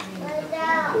interpreted that to mean the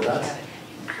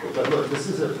Well, but look, this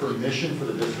is a permission for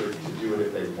the district to do it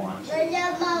if they want to.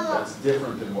 That's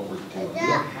different than what we're doing. You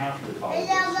don't have to follow this.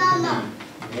 You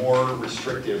can be more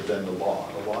restrictive than the law.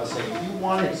 The law is saying if you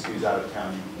want to excuse out of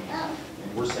town, you can.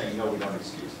 And we're saying, no, we don't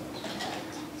excuse those.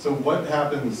 So what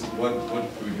happens, what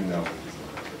do we do now with this?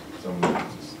 Someone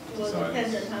just Well, it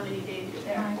decides. depends on how many days you're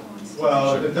there.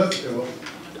 Well, it does,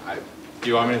 Do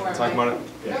you want me to talk about it?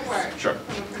 Go for it. Sure.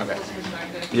 From a Okay. principal's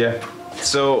perspective. Yeah.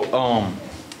 So,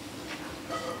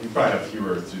 you probably have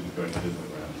fewer students going to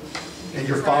Disneyland. And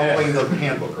you're following the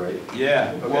handbook, right?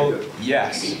 yeah, Okay, well, good.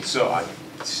 yes. So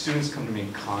students come to me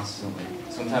constantly.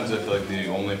 Sometimes I feel like the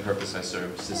only purpose I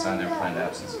serve is to sign their planned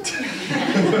absence.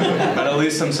 But at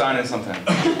least I'm signing something.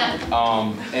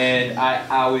 And I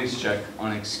always check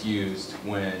unexcused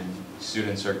when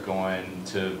students are going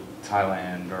to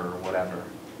Thailand or whatever,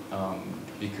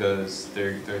 because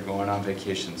they're going on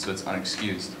vacation, so it's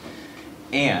unexcused.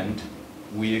 And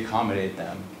we accommodate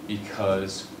them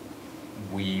because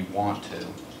we want to.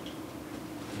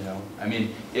 I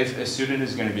mean, if a student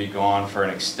is going to be gone for an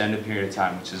extended period of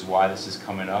time, which is why this is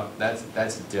coming up,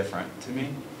 that's different to me.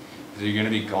 If you're going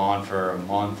to be gone for a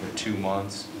month or 2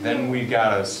 months, then we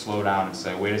got to slow down and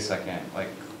say, wait a second, like,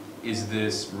 is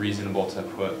this reasonable to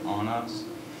put on us?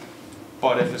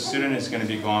 But if a student is going to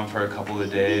be gone for a couple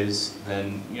of days,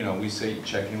 then, we say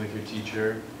check in with your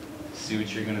teacher, see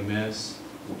what you're going to miss.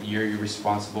 You're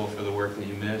responsible for the work that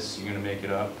you miss. You're going to make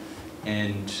it up.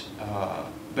 And,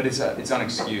 but it's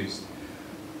unexcused.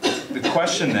 The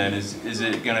question then is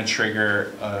it going to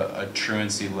trigger a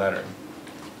truancy letter?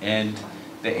 And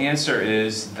the answer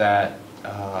is that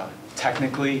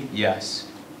technically, yes.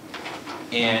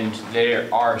 And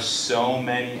there are so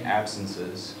many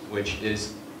absences, which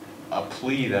is a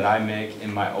plea that I make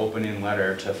in my opening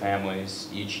letter to families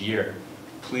each year.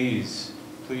 Please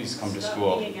come to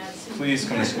school. Please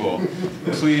come to school.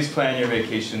 Please plan your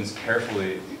vacations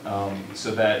carefully,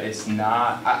 so that it's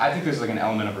not, I think there's like an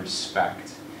element of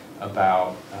respect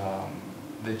about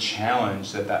the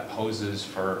challenge that poses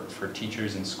for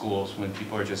teachers in schools when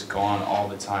people are just gone all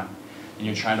the time. And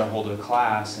you're trying to hold a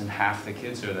class and half the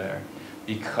kids are there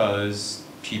because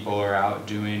people are out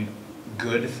doing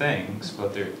good things,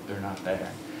 but they're not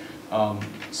there.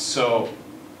 So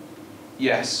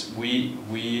yes,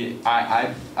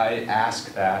 I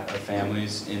ask that of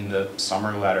families in the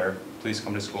summer letter, please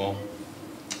come to school.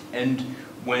 And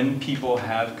when people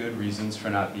have good reasons for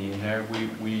not being there,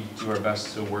 we do our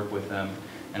best to work with them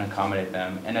and accommodate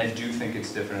them. And I do think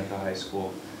it's different at the high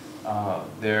school.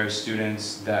 There are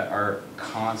students that are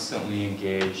constantly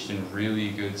engaged in really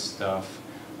good stuff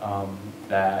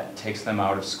that takes them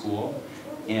out of school.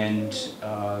 And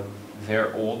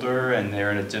they're older and they're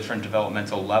at a different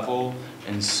developmental level,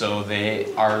 and so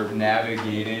they are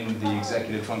navigating the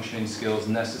executive functioning skills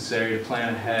necessary to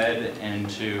plan ahead and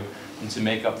to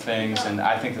make up things, and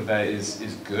I think that is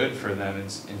good for them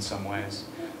in some ways.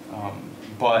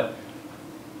 But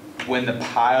when the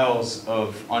piles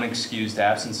of unexcused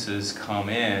absences come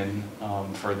in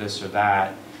for this or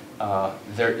that,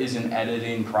 there is an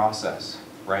editing process,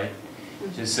 right?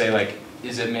 To say like,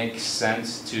 does it make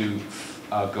sense to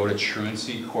go to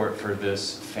truancy court for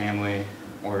this family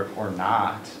or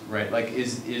not, right? Like,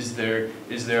 is there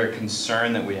a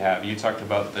concern that we have? You talked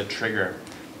about the trigger,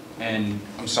 and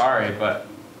I'm sorry, but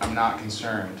I'm not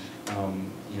concerned.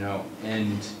 You know,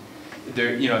 and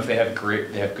they're, you know, if they have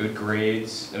good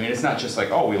grades. I mean, it's not just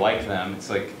like, oh, we like them. It's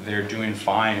like they're doing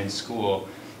fine in school.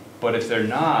 But if they're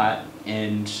not,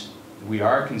 and we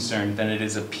are concerned, then it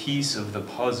is a piece of the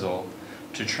puzzle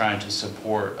to trying to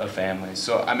support a family.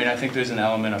 So, I mean, I think there's an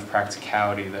element of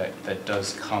practicality that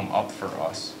does come up for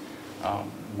us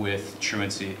with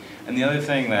truancy. And the other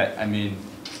thing that, I mean,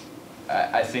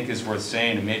 I think is worth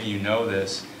saying, and maybe you know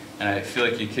this, and I feel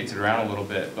like you kicked it around a little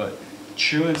bit, but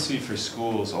truancy for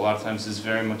schools a lot of times is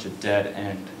very much a dead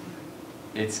end.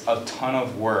 It's a ton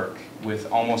of work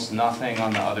with almost nothing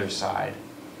on the other side.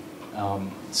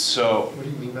 So What do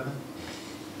you mean by that?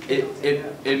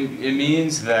 It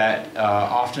means that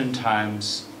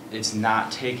oftentimes it's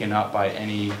not taken up by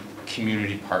any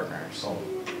community partners,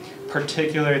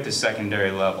 particularly at the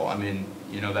secondary level. I mean,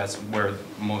 you know, that's where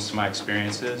most of my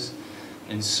experience is.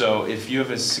 And so if you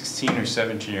have a 16 or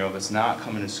 17-year-old that's not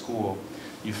coming to school,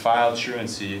 you file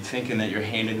truancy thinking that you're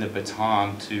handing the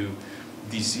baton to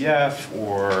DCF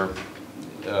or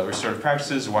Restorative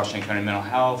Practices or Washington County Mental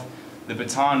Health. The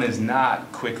baton is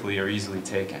not quickly or easily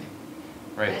taken.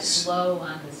 Right. That's low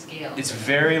on the scale. It's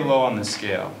very low on the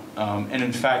scale. And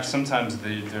in fact, sometimes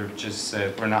they're just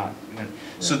say, we're not.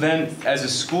 So then, as a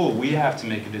school, we have to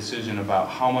make a decision about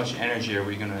how much energy are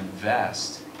we going to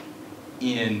invest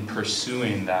in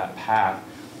pursuing that path,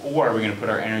 or are we going to put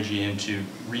our energy into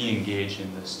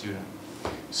re-engaging the student?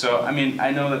 So, I mean,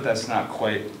 I know that that's not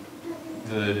quite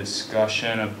the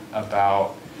discussion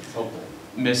about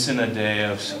missing a day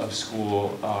of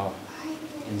school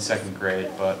in second grade,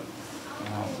 but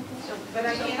But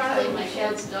I can't tell you, my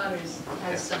dad's daughters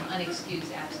has some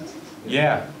unexcused absences.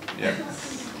 yeah.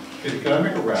 Can I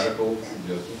make a radical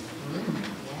suggestion?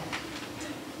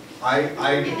 I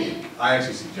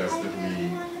actually suggest that we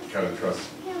kind of trust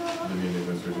the Indian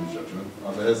administration's judgment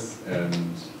on this and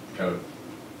kind of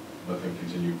let them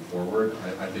continue forward.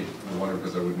 I think the one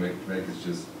request I would make is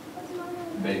just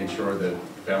making sure that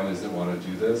families that want to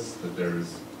do this, that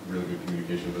there's really good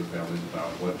communication with those families about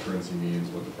what truancy means,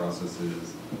 what the process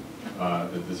is,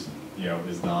 that this, you know,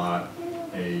 is not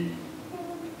a,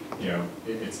 you know,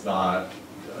 it's not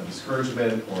a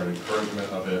discouragement or an encouragement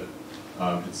of it.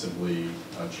 It's simply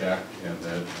a check, and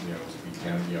that, you know, we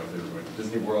can, you know, if they were going to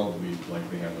Disney World, we'd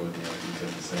likely handle it, you know,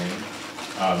 the same.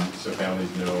 So families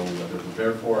know what they're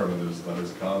prepared for, and when those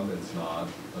letters come, it's not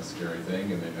a scary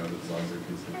thing, and they know that as long as their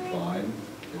kids can be fine,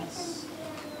 it's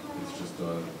just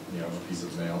a, you know, a piece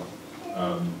of mail.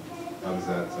 How does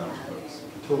that sound, folks?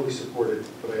 Totally support it,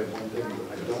 but I have one thing.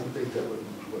 I don't think that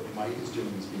what Mike is doing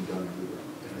is being done everywhere.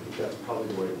 And I think that's probably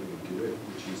the right way to do it,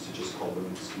 which is to just call them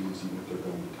excused even if they're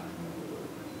going to time and whatever.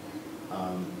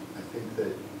 I think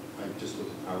that I just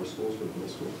looked at Power Schools for middle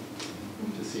school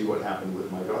to see what happened with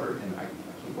my daughter, and I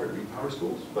can't quite read Power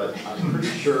Schools, but I'm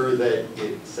pretty sure that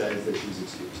it says that she's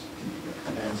excused.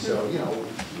 And so, you know,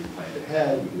 we planned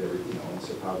ahead, we did everything, you know, and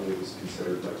so probably it was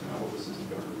considered like, no, this isn't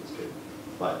going to hurt this kid.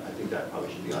 But I think that probably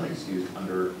should be unexcused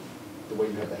under the way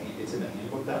you have it's in the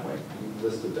handbook that way. You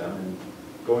listed them, and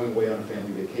going away on a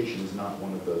family vacation is not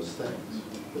one of those things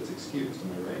that's excused,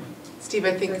 am I right? Steve,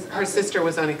 I think her sister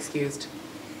was unexcused.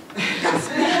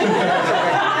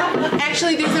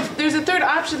 Actually, there's a third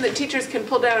option that teachers can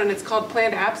pull down, and it's called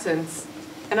planned absence.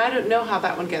 And I don't know how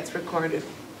that one gets recorded.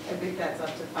 I think that's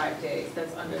up to 5 days.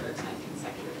 That's under the 10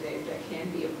 consecutive days that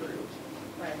can be approved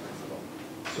by a principal.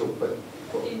 So, but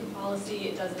In policy,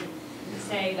 it doesn't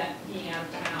say that being out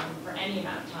of town for any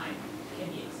amount of time can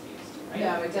be excused, right?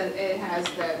 No, it does. It has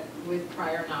that with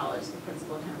prior knowledge, the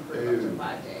principal can approve up to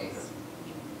 5 days.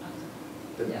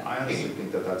 then Yeah. I honestly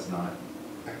think that that's not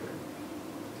accurate.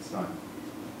 It's not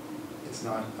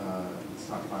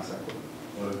class equity.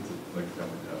 Well, it's like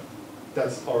family death.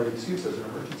 That's already excused as an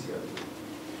emergency, I believe.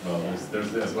 Well,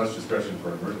 there's as much discretion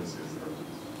for emergency as there is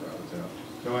for out of town.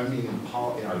 No, I mean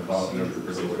in our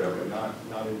procedures or whatever,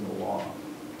 not in the law.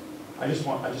 I just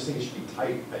think it should be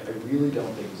tight. I really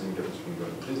don't think there's any difference between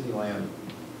going to Disneyland,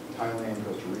 Thailand,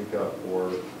 Costa Rica,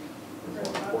 or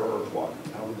Earthwalk.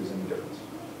 I don't think there's any difference.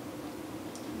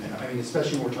 And I mean,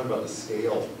 especially when we're talking about the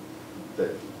scale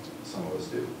that some of us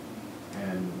do.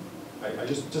 And I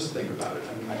just think about it.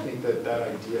 I mean, I think that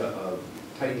idea of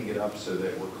tightening it up so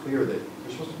that we're clear that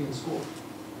you're supposed to be in school.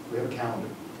 We have a calendar.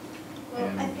 Well,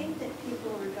 And- I think that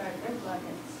people regard Earthwalk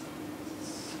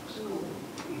as school.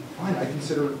 Fine, I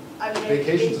consider I mean,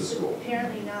 vacations a it's school.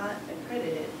 apparently not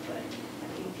accredited, but I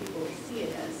think people see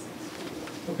it as school.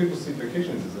 Well, people see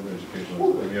vacations as an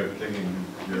educational, I mean, you're taking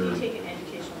your. You take an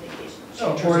educational vacation.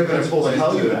 No, Choose or a the principals place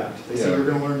tell to- you that. They say yeah.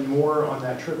 you're gonna learn more on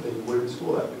that trip than you would in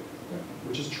school that week,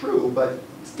 which is true, but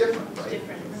it's different, It's right?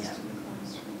 different, yeah.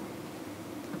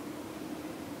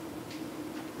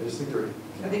 I just think they're.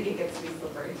 I think it gets to be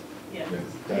slippery. Yeah. Yes.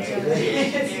 That's Very-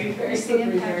 it. It's very- very It's the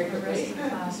slippery, impact very on the rest of quickly. the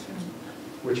classroom.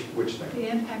 Which thing? The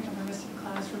impact on the rest of the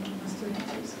classroom when the student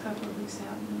takes a couple of weeks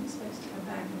out and then expects to come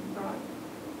back and brought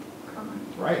current.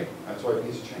 Right, that's why it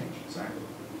needs to change, exactly.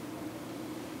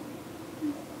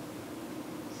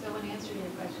 So in answer to your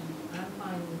question, I'm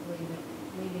fine with leaving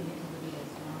it to Lydia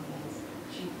as long as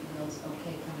she feels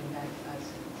okay coming back to us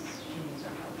and she needs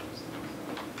our help.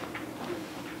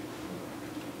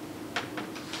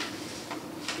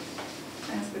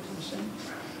 Ask a question.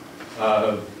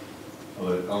 I'll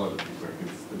let it be quick,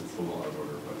 it's a little out of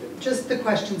order, but. Just the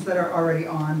questions that are already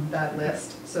on that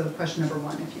list. So question number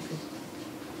 1, if you could.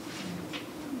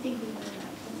 I'm thinking of that,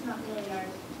 that's not really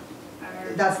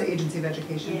our. That's the Agency of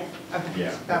Education? Yeah. Okay.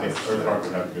 Yeah, That I was. think Earthwalk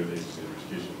would have to go to the agency of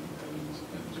education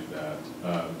and do that.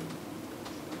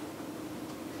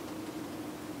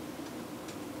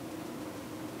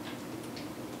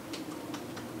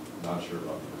 Not sure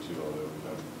about number 2, although we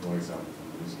have one example from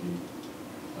Ruski.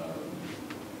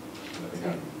 I think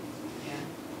I'm.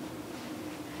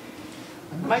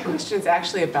 My question is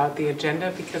actually about the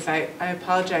agenda, because I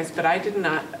apologize, but I did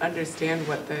not understand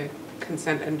what the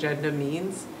consent agenda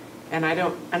means. And I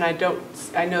know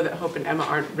that Hope and Emma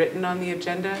aren't written on the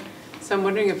agenda, so I'm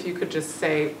wondering if you could just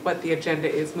say what the agenda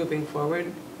is moving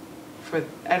forward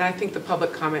and I think the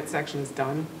public comment section is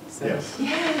done, so. Yes.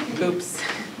 Oops.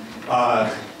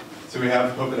 So we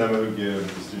have Hope and Emma who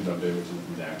give the student update, which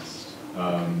is next.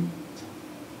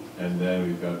 And then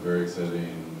we've got a very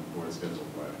exciting board schedule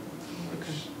plan,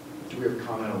 which. Do we have a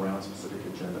comment around specific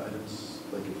agenda items?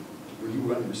 Like, were you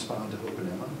going to respond to Hope and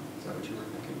Emma? Is that what you were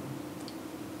thinking?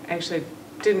 I actually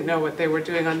didn't know what they were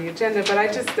doing on the agenda, but I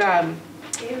just,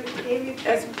 They report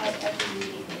at every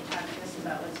meeting, they talk to us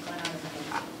about what's going on in the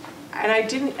high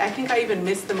school. and I think I even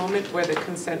missed the moment where the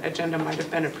consent agenda might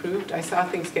have been approved. I saw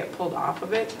things get pulled off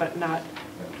of it, but not,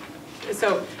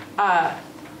 so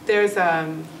there's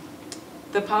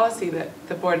the policy that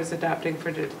the board is adopting for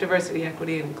diversity,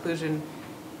 equity, and inclusion.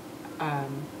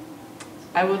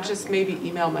 I will just maybe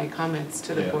email my comments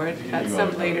to the board if you can at email some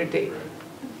it, later that'd be date,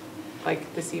 great.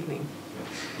 like this evening.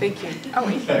 Thank you. Oh,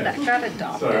 wait, that got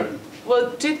adopted. Sorry.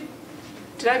 Well, did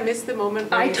I miss the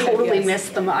moment where I you said totally yes?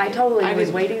 missed them. I totally I was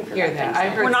didn't waiting for hear that. that. I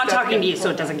heard We're not stuff talking to get you, so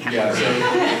it pulled doesn't count. Yeah,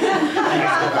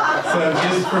 so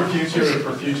just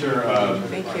for future.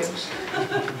 Thank you.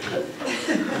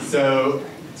 So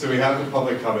we have the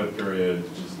public comment period,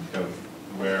 which is kind of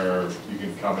where you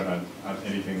can comment on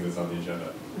anything that's on the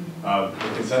agenda. The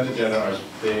consent agenda are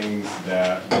things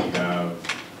that we have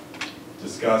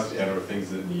discussed and or things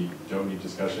that don't need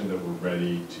discussion that we're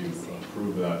ready to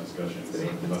approve without discussion, so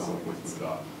unless it was moved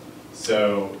on.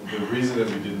 So the reason that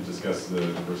we didn't discuss the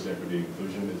diversity, equity,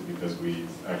 inclusion is because we've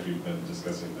actually been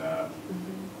discussing that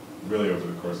really over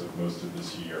the course of most of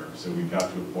this year. So we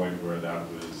got to a point where that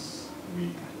was, we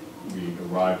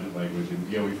arrived at language,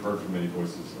 and we've heard from many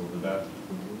voices over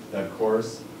that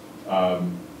course.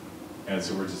 And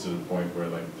so we're just at a point where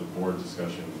like the board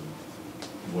discussion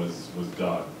was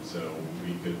done. So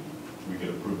we could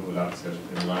approve it without discussion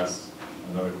unless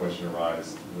another question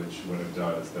arises, which when it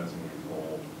does, that's when we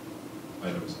pull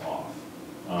items off.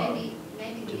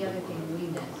 Maybe the other thing we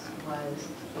missed was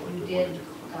you did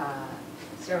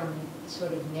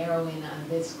sort of narrow in on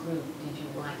this group. Did you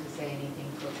want to say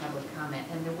anything for public comment?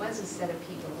 And there was a set of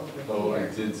people over here.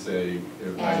 I did say.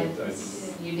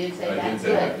 You did say I that? did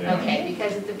say that, Good. yeah. Okay,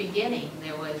 because at the beginning,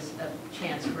 there was a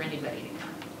chance for anybody to come.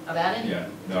 About it? Yeah,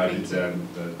 no, I did say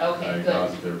that. Okay, I good.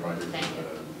 acknowledged that they're probably Thank you.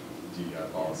 the DEI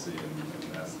policy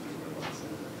and asked if they want to say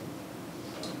anything.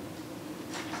 So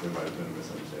there might have been a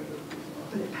misunderstanding.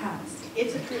 But it passed.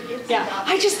 It's Yeah,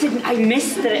 adopted. I just didn't, I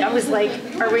missed it. I was like,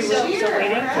 are we still waiting for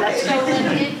that?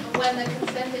 So when the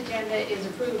consent agenda is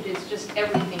approved, it's just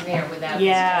everything there without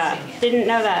Yeah, discussing it. didn't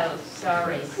know that. So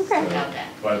sorry Okay. about that.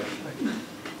 But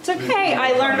It's okay,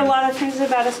 I learned a lot of things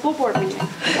about a school board meeting.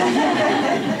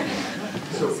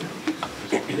 So,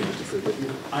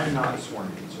 I'm not sworn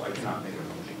in, so I cannot make a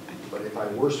motion. But if I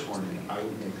were sworn in, I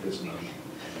would make this motion.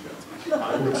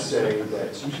 I would say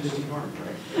that, so you should just ignore me,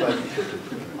 right?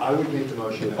 But I would make the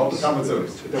motion that public comments over.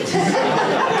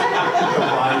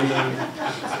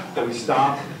 that we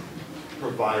stop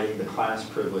providing the class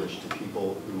privilege to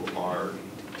people who are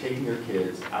taking their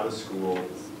kids out of school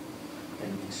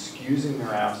and excusing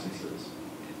their absences,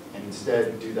 and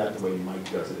instead do that the way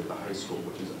Mike does it at the high school,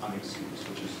 which is unexcused,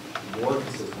 which is more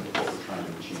consistent with what we're trying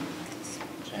to achieve.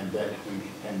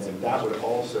 And that would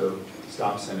also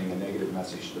stop sending a negative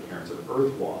message to the parents of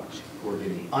Earthwalk who are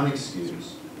getting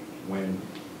unexcused when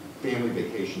family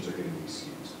vacations are getting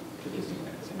excused to Disneyland.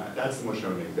 And that's the motion I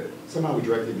would make, that somehow we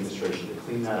direct the administration to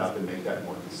clean that up and make that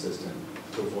more consistent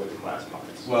to avoid the class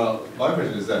pockets. Well, my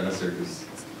question is that necessary, because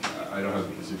I don't have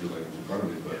the procedural language in front of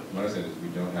me, but my understanding is we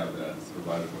don't have that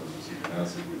provided for the procedure now,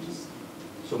 so we just.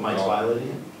 So Mike's violating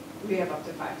it? We have up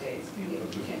to 5 days. You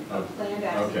can Oh, plan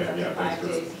absence okay, up yeah, to 5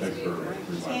 days. thanks for reminding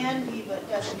me. Can be, but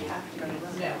doesn't have to be.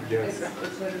 No, Yes.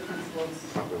 it's what the principal's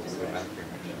discretion.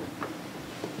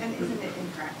 And isn't it in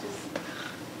practice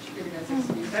treated as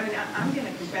excuse? I mean, I'm going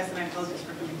to confess, and I apologize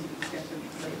for coming to the discussion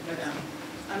late, but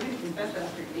I'm going to confess that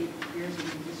after 8 years in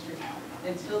the district,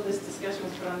 until this discussion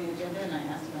was put on the agenda and I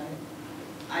asked about it,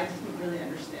 I didn't really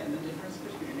understand the difference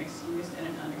between an excused and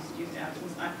an unexcused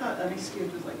absence. I thought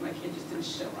unexcused was like my kid just didn't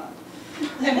show up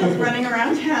and was running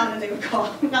around town and they would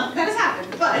call. Not that has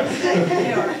happened, but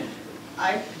you know,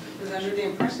 I was under the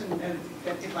impression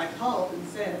that if I called and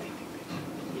said,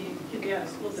 you could be out of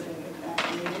school today,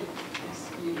 that made it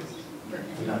excused for him.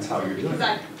 And that's how you're doing it. Because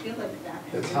I feel like that.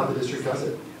 That's how the district does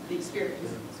it. The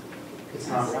experience. It's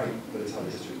not right, but it's how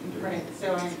the district can do it. Right,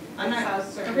 so I'm not How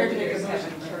prepared to make a circulators have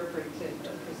motion. interpreted the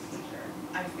procedure.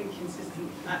 I think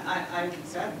consistent,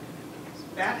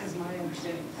 that is my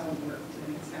understanding of how it worked,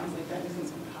 and it sounds like that isn't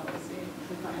the policy,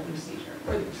 it's not the procedure,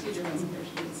 or the procedure wasn't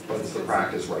there. But it's the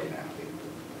practice right now.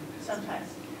 Sometimes.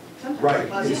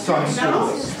 Right, in some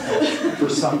schools, for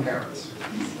some parents.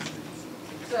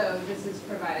 So this is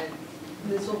provided,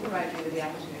 this will provide me with the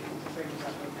opportunity to bring this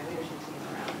up with my leadership team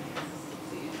around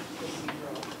the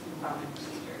procedural and following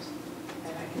procedures.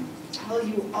 And I can tell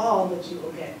you all that you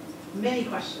will get many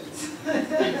questions.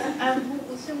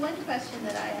 So one question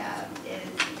that I have is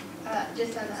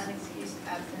just on the unexcused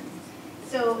absence.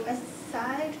 So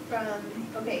aside from,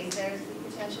 okay, there's the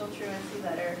potential truancy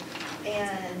letter,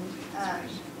 and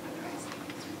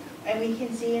we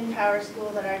can see in Power School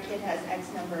that our kid has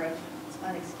X number of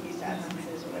unexcused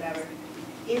absences or whatever.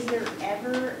 Is there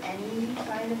ever any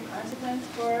kind of consequence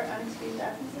for unexcused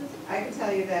absences? I can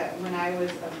tell you that when I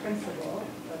was a principal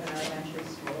of an elementary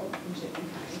school in Chittenden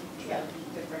County,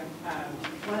 different,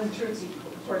 one truancy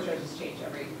court judges change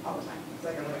all the time. It's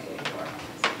like a rotating door.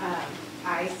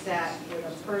 I sat with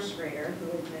a first grader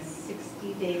who had missed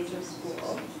 60 days of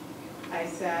school. I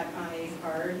sat on a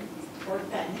hard court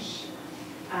bench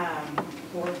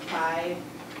for 5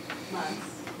 months,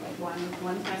 like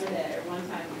one time a day, or one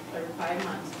time every 5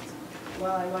 months,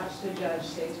 while I watched the judge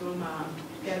say to a mom,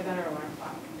 get a better alarm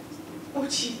clock. Oh,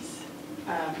 jeez.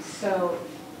 So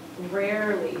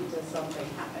rarely does something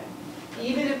happen,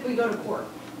 even if we go to court.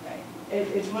 Right.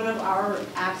 It's one of our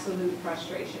absolute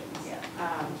frustrations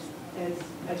Yeah. as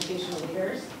educational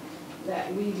leaders,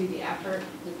 that we do the effort,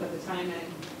 we put the time in,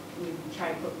 we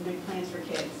try to make plans for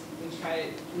kids,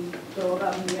 we go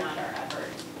above and beyond our effort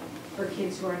for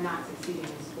kids who are not succeeding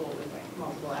in school with like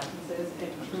multiple absences,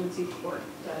 and truancy court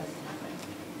does nothing.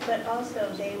 But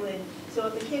also they would, so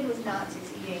if a kid was not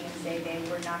succeeding and say they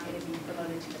were not going to be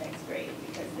promoted to the next grade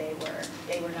because they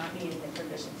were not meeting the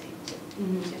proficiency to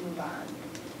move on,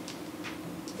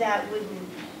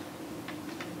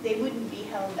 they wouldn't be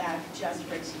held back just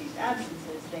for excused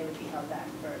absences, they would be held back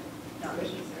for not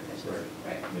meeting proficiency.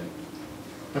 Right.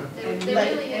 There And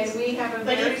really is. we have a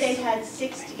But very. if they had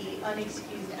 60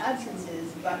 unexcused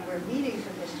absences, but were meeting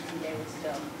proficiency, they would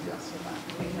still move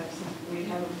on. We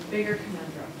have a bigger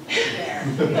conundrum there.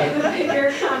 We have a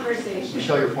bigger conversation.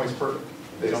 Michelle, your point's perfect.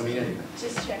 They don't mean anything.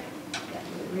 Just check.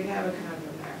 We have a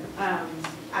conundrum there.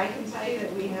 I can tell you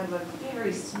that we have a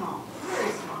very small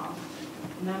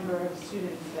number of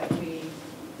students that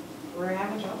we're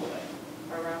having trouble with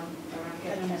around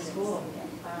getting them to school,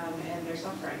 and they're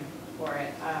suffering for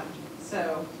it.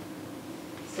 So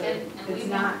And we it's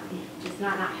not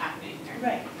happening there.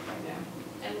 Right. Right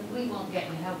now. And we won't get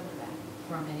any help with that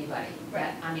from anybody.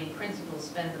 Right. I mean, principals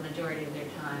spend the majority of their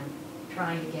time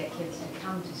trying to get kids to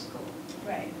come to school,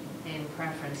 Right. in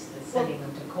preference to sending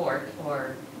them to court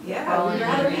or Yeah, calling we'd them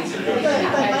rather to be- reason.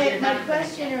 But my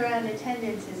question around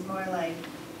attendance is more like,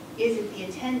 does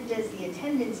the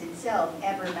attendance itself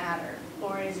ever matter?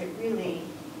 Or is it really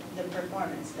the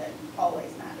performance that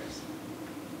always matters?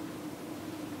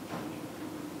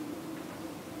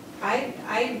 I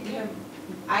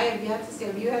have yet to see,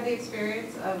 have you had the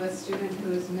experience of a student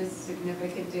who has missed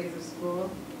significant days of school?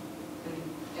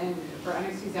 And and for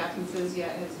unexcused absences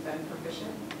yet has been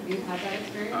proficient? Have you had that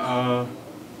experience?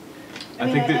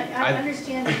 I think that I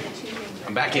understand that the two things.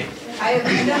 I'm back in. I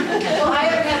haven't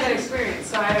had that experience,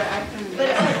 so I couldn't. But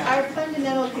our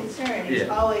fundamental concern is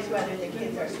Yeah. always whether the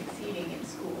kids are succeeding in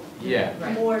school. Yeah.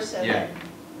 Right. More so Yeah. than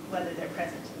whether they're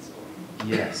present in school.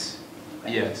 Yes,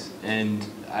 yes, and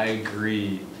I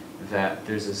agree that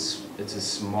it's a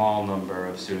small number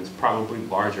of students, probably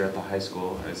larger at the high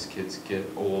school as kids get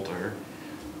older,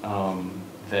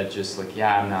 that just like,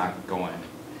 yeah, I'm not going.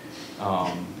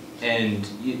 And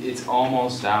it's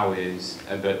almost always,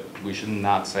 but we should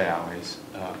not say always,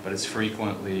 but it's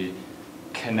frequently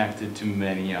connected to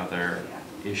many other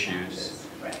issues.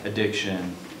 Right.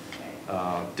 Addiction,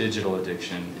 digital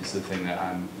addiction is the thing that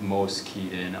I'm most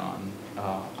keyed in on.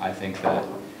 I think that,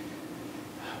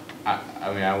 I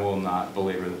mean, I will not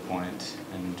belabor the point,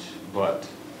 but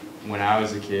when I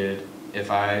was a kid,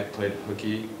 if I played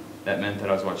hooky, that meant that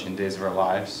I was watching Days of Our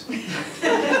Lives.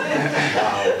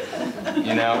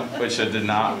 You know, which I did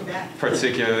not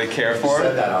particularly care for. You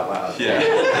said that out loud. Yeah.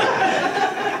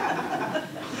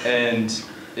 And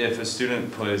if a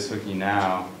student plays hooky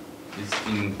now, it's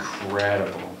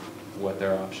incredible what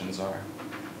their options are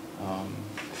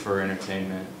for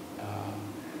entertainment.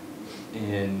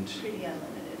 And Pretty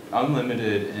unlimited.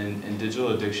 Unlimited, and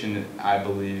digital addiction, I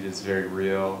believe, is very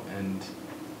real, and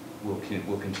we'll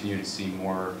continue to see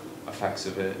more effects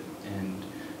of it. And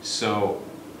so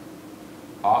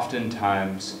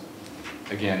oftentimes,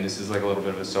 again, this is like a little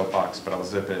bit of a soapbox, but I'll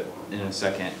zip it in a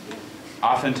second.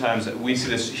 Oftentimes we see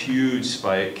this huge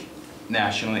spike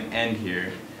nationally and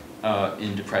here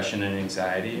in depression and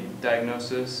anxiety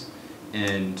diagnosis,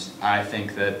 and I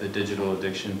think that the digital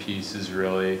addiction piece is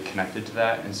really connected to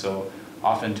that. And so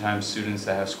oftentimes students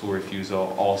that have school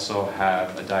refusal also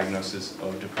have a diagnosis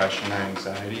of depression or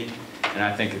anxiety, and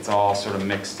I think it's all sort of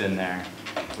mixed in there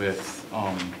with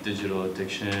digital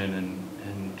addiction and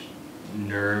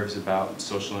nerves about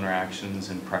social interactions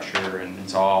and pressure, and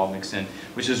it's all mixed in,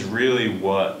 which is really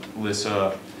what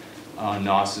Lissa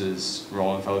Noss's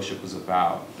role in fellowship was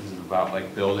about. It was about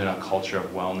like building a culture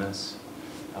of wellness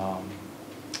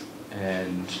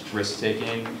and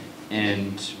risk-taking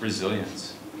and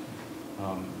resilience.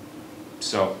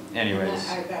 So anyways.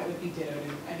 And that would be ditto.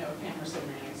 I know Emerson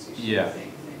ran next to Yeah. the same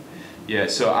thing. Yeah,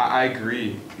 so I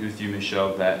agree with you,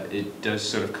 Michelle, that it does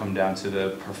sort of come down to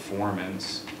the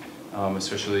performance,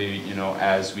 especially, you know,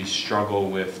 as we struggle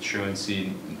with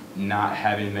truancy, not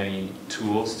having many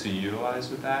tools to utilize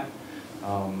with that,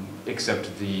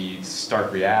 except the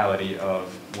stark reality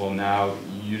of, well, now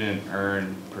you didn't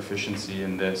earn proficiency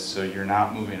in this, so you're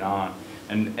not moving on.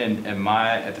 And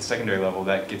at the secondary level,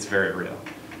 that gets very real.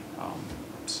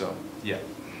 So, yeah.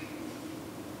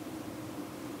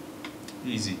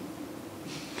 Easy.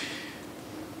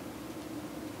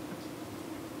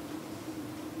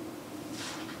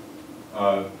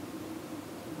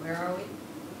 Where are we?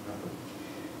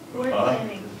 Board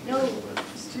planning, no,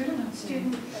 Student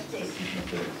update.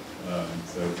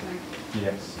 So,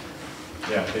 Yes.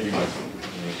 yeah, thank you much.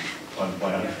 Fun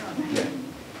plan.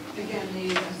 Yeah. Again,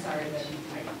 I'm sorry that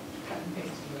I cut and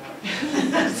pasted you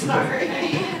out. Sorry.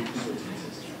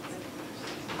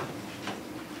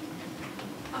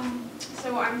 So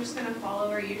I'm just going to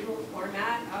follow our usual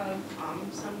format of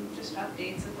some just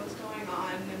updates of what's going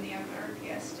on in the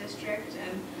RPS district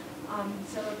and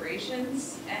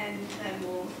celebrations, and then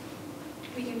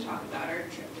we can talk about our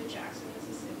trip to Jackson,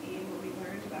 Mississippi, and what we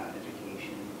learned about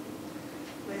education.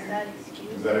 Was that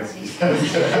excused? Is that excuse?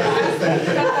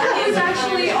 He's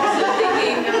actually also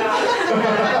thinking about.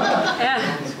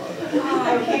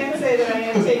 I can say that I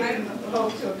am taking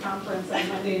Hope to a conference on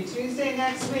Monday and Tuesday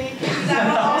next week. That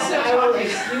will also I will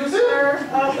excuse her.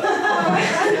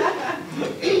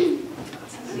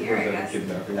 Here, I guess.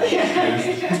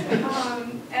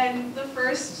 And the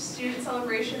first student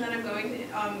celebration that I'm going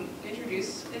to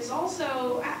introduce is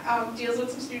also deals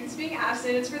with some students being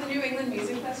absent. It's for the New England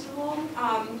Music Festival,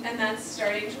 and that's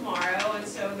starting tomorrow. And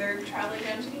so they're traveling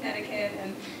down to Connecticut,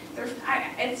 and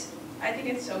I think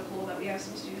it's so cool that we have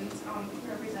some students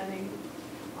representing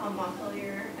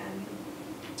Montpelier and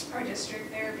our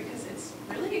district there, because it's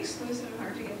really exclusive and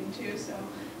hard to get into. So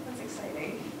that's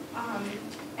exciting.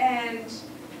 And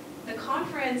the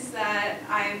conference that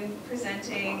I'm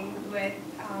presenting with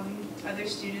other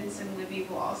students in Libby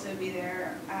will also be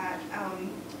there at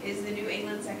is the New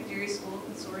England Secondary School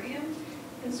Consortium.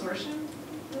 I don't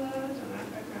know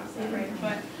if I pronounced that right,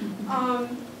 but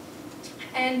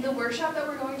and the workshop that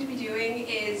we're going to be doing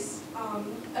is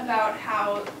about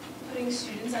how putting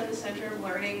students at the center of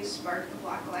learning sparked the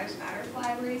Black Lives Matter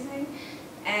flag raising,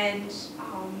 and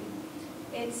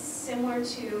It's similar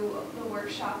to the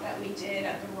workshop that we did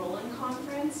at the Roland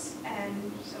Conference,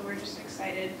 and so we're just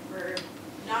excited for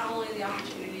not only the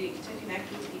opportunity to connect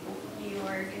with people from New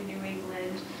York and New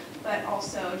England, but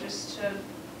also just to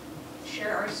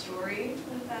share our story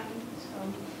with them.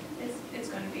 So it's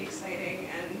going to be exciting,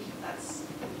 and that's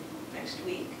next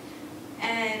week.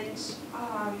 And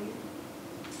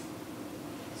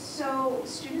so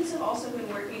students have also been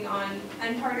working on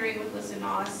and partnering with Liz and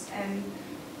Nos and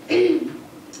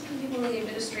people in the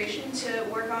administration to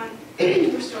work on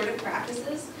restorative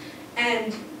practices.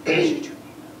 And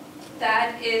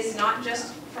that is not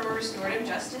just from a restorative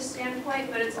justice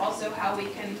standpoint, but it's also how we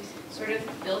can sort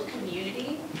of build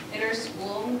community in our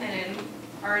school and in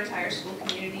our entire school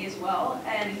community as well.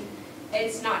 And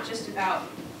it's not just about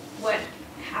what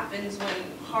happens when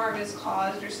harm is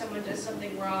caused or someone does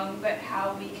something wrong, but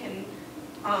how we can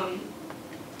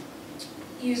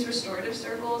use restorative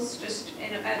circles just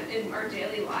in our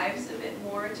daily lives a bit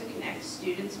more to connect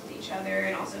students with each other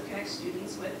and also connect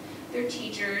students with their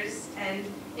teachers. And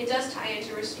it does tie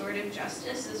into restorative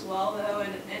justice as well, though,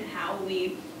 and how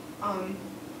we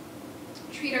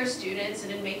treat our students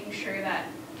and in making sure that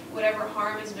whatever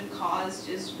harm has been caused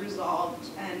is resolved.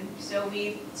 And so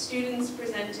students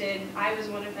presented, I was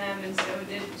one of them, and so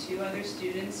did 2 other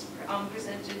students,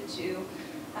 presented to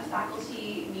a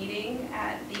faculty meeting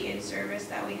at the in-service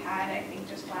that we had, I think,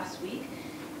 just last week.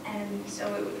 And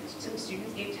so some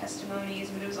students gave testimonies,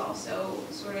 but it was also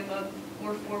sort of a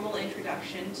more formal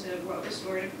introduction to what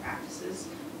restorative practices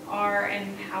are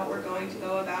and how we're going to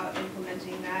go about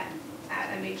implementing that at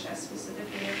MHS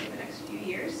specifically over the next few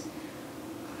years.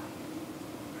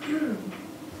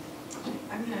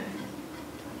 I'm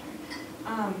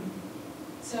gonna,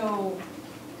 so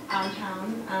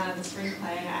downtown, the spring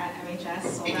play at MHS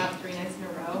sold out 3 nights in a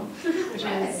row, which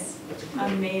is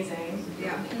amazing.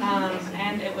 Yeah.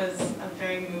 And it was a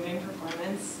very moving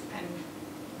performance, and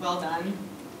well done.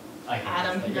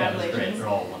 Adam, congratulations. Yeah, it was great. They're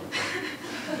all wonderful.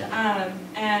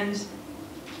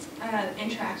 And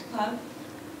Interact Club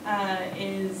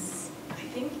is, I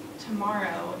think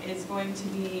tomorrow, is going to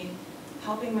be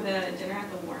helping with a dinner at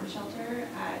the warm shelter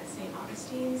at St.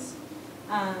 Augustine's.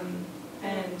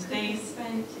 And they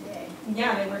spent today.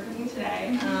 Yeah, they were cooking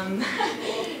today.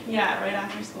 Yeah, right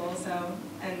after school. So,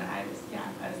 and I was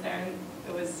there, and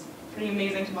it was pretty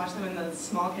amazing to watch them in the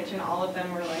small kitchen. All of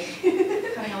them were like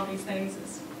cutting all these things.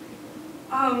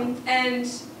 And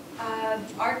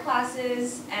art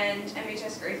classes and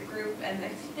MHS Earth Group and I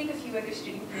think a few other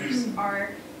student groups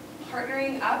are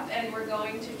partnering up, and we're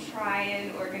going to try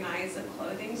and organize a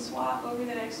clothing swap over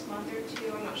the next month or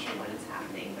 2. I'm not sure when it's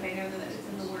happening, but I know that it's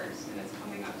in the works and it's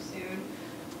coming up soon.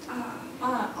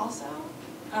 Also,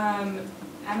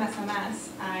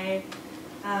 MSMS, I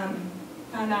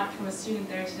found out from a student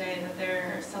there today that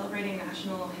they're celebrating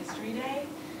National History Day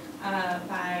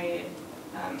by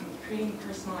creating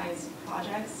personalized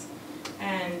projects,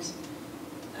 and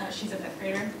she's a 5th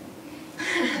grader.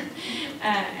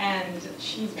 And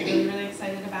she's really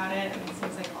excited about it, and it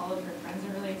seems like all of her friends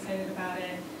are really excited about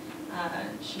it.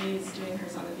 She's doing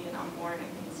hers on the Vietnam War, and I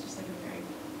think it's just like a very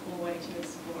cool way to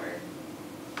explore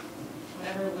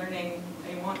whatever learning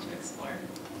they want to explore.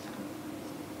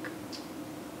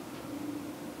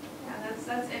 Yeah,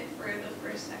 that's it for the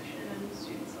first section and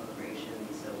student celebration.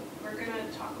 So we're going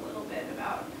to talk a little bit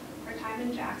about our time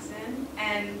in Jackson,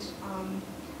 and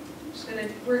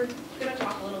we're gonna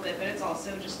talk a little bit, but it's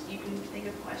also just, you can think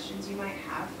of questions you might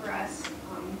have for us,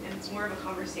 and it's more of a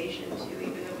conversation too,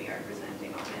 even though we are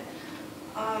presenting on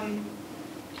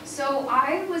it. So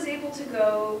I was able to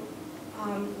go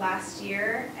last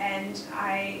year, and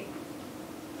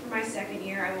for my second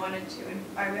year,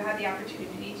 I had the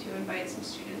opportunity to invite some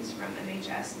students from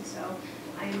MHS, and so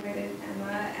I invited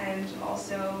Emma and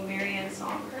also Marianne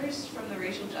Songhurst from the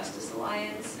Racial Justice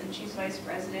Alliance, and she's vice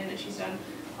president, and she's done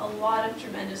a lot of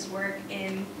tremendous work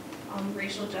in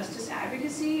racial justice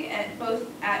advocacy, both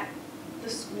at the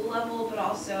school level, but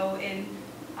also in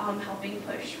helping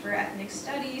push for ethnic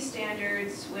studies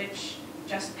standards, which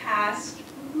just passed.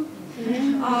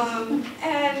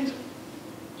 And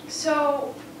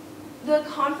so the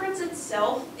conference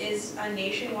itself is a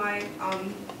nationwide,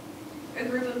 a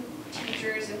group of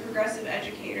teachers and progressive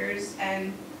educators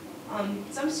and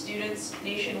some students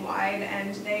nationwide,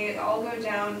 and they all go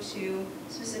down to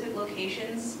specific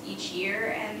locations each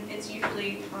year, and it's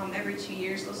usually every 2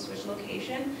 years they'll switch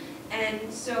location.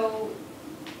 And so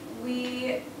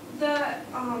the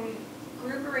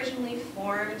group originally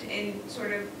formed in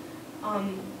sort of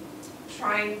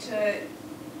trying to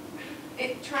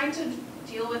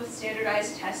deal with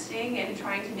standardized testing and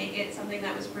trying to make it something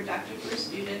that was productive for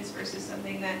students versus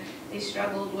something that they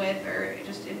struggled with or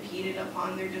just impeded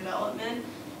upon their development.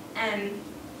 And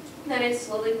then it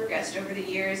slowly progressed over the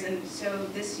years, and so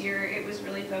this year it was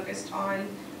really focused on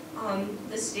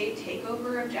the state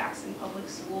takeover of Jackson Public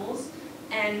Schools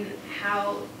and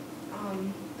how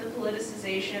the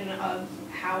politicization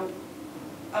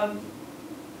of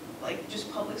like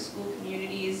just public school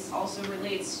communities also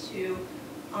relates to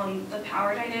the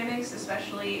power dynamics,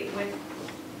 especially with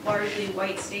largely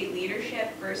white state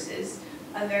leadership versus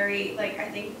a very, like, I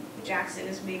think Jackson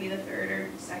is maybe the third or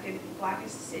second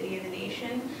blackest city in the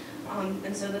nation.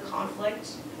 And so the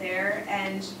conflict there,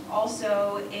 and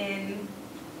also in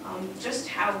just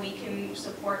how we can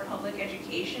support public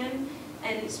education.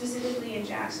 And specifically in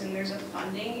Jackson, there's a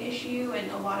funding issue,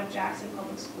 and a lot of Jackson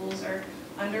public schools are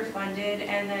underfunded,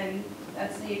 and then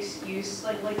that's the excuse,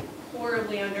 like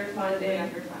horribly underfunded.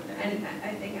 And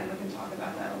I think Emma can talk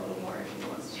about that a little more if she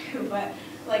wants to, but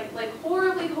like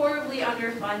horribly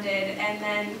underfunded, and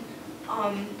then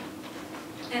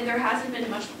and there hasn't been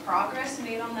much progress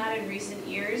made on that in recent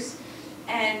years.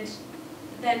 And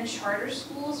then charter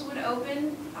schools would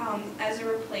open as a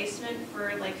replacement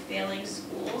for like failing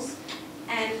schools.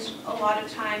 And a lot of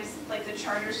times, like the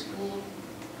charter school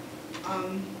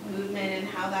movement and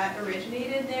how that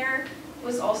originated there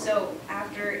was also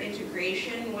after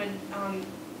integration when, and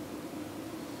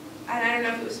I don't know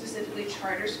if it was specifically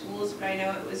charter schools, but I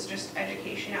know it was just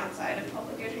education outside of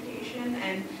public education.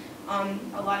 And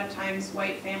a lot of times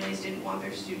white families didn't want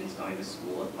their students going to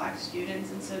school with black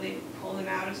students, and so they pull them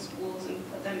out of schools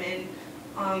and put them in,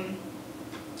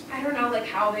 I don't know like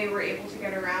how they were able to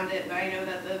get around it, but I know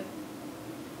that the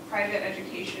private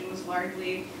education was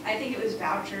largely, I think it was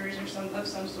vouchers or some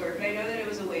sort, but I know that it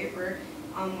was a way for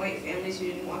white families who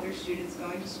didn't want their students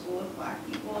going to school with black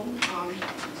people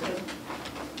to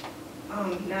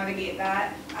navigate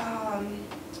that.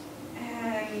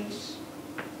 And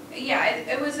yeah,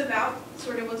 it was about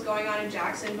sort of what's going on in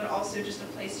Jackson, but also just a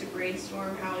place to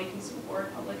brainstorm how we can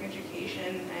support public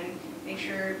education and make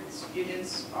sure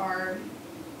students are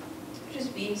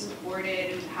just being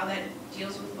supported, and how that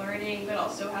deals with learning, but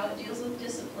also how it deals with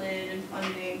discipline and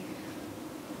funding.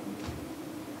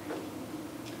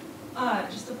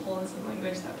 Just to pull in some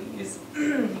language that we use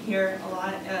here a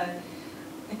lot, I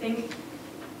think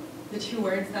the two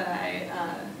words that I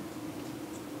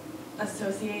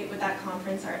associate with that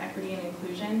conference are equity and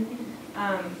inclusion.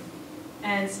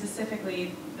 And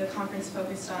specifically, the conference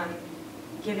focused on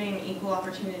giving equal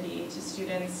opportunity to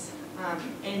students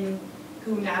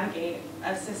who navigate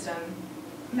a system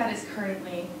that is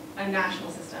currently a national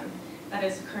system that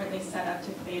is currently set up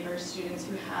to favor students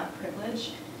who have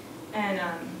privilege. And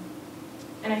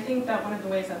I think that one of the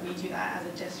ways that we do that as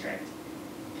a district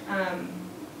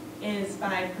is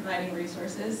by providing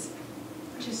resources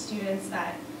to students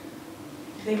that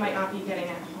they might not be getting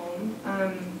at home.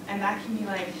 And that can be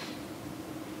like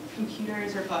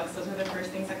computers or books. Those are the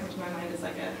first things that come to my mind as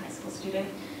like a high school student.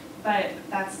 But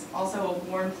that's also a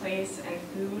warm place and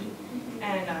food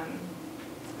and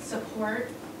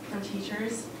support from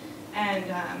teachers, and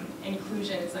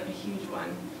inclusion is like a huge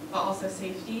one, but also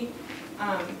safety.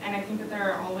 And I think that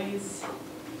there are always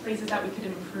places that we could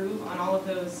improve on all of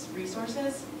those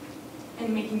resources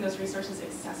and making those resources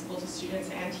accessible to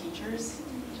students and teachers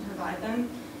to provide them.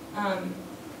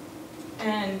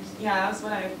 And yeah, that was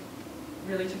what I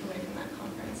really took away from that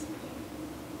conference.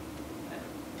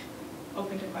 But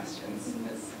open to questions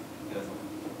because it was a lot.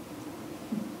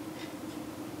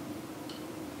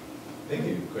 Thank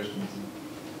you. Questions?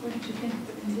 What did you think of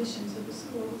the conditions of the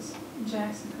schools in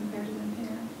Jackson compared to them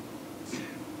here?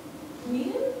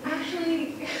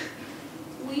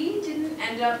 We didn't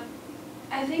end up,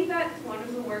 I think that one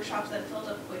of the workshops that filled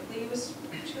up quickly was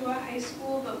to a high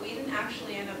school, but we didn't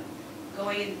actually end up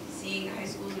going and seeing high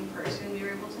schools in person. We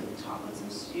were able to talk with some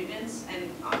students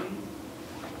and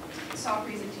saw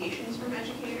presentations from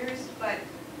educators, but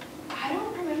I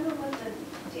don't remember what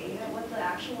the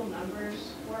actual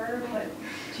numbers were, but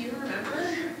do you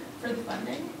remember? For the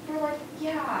funding? For like,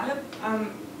 yeah. Yep.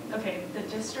 Okay, the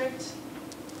district,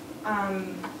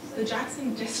 the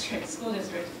Jackson district, school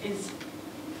district is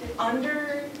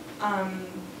under $1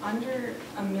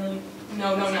 million.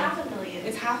 No. It's $500,000.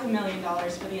 It's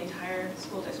 $500,000 for the entire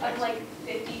school district. Of like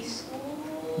 50 schools?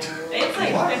 It's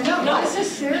like, what? no. This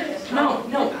is serious. No.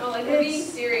 Oh, like we're being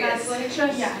serious. That's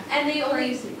just And they only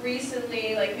crazy.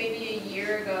 recently, like maybe a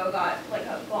year ago, got like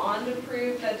a bond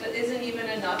approved that isn't even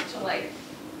enough to like,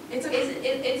 it's a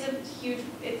huge,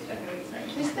 it's, okay, sorry.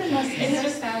 They spend less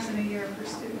than $6,000 a year per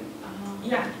student.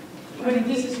 Yeah. I mean,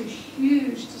 this is a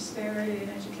huge disparity. disparity in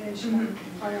education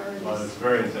priorities. Well, it's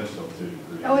very intentional too.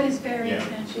 Oh, it is very Yeah,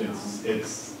 intentional.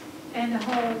 It's, And the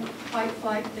whole fight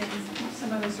flight thing,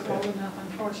 some of us are old enough,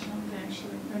 unfortunately, to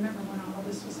actually remember when all of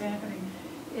this was happening,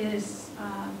 is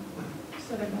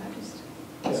Southern Baptist.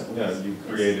 yeah, you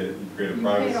create a You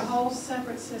private. create a whole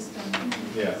separate system.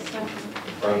 Yeah. Separate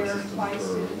A private where system white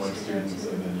for one students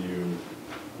student, go to. and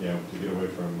then to get away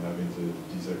from having to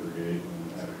desegregate and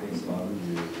adequately fund,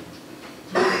 you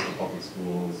the public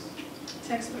schools.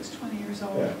 Textbook's 20 years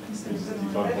old. Yeah. Instead of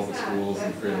You going fund on. public schools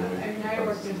and create a way. I mean, I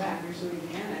worked in Baton Rouge,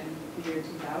 Louisiana in the year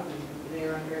 2000. They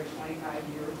were under a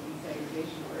 25-year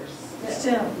desegregation order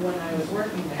Still. when I was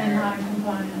working there. And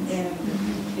non-compliance. And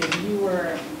if you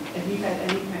had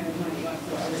any kind of money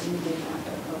whatsoever, you did not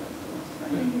go to public schools.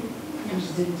 You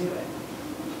just didn't do it.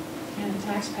 And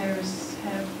taxpayers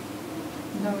have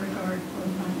no regard for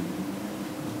money.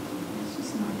 It's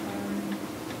just not a priority.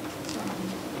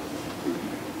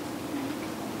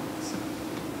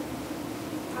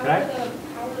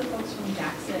 How were the folks from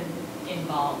Jackson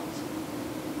involved?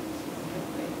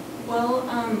 Well,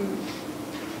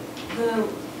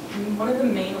 one of the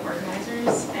main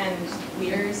organizers and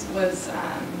leaders was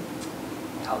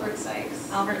Albert Sykes.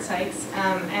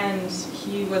 And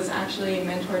he was actually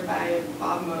mentored by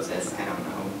Bob Moses, I don't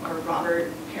know, or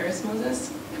Robert Harris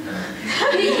Moses.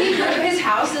 His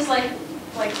house is like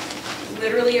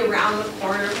literally around the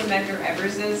corner from Medgar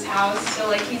Evers's house. So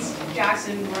like he's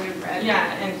Jackson born and bred.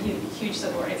 Yeah, and he's a huge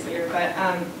civil rights leader. But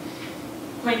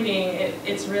point being,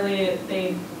 it's really,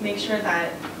 they make sure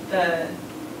that the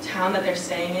town that they're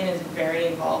staying in is very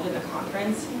involved in the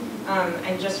conference.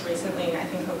 And just recently, I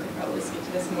think Hope could probably speak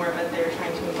to this more, but they were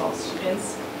trying to involve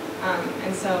students.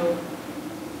 And so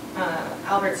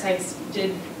Albert Sykes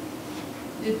did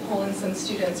pull in some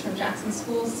students from Jackson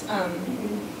schools.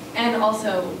 And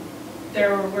also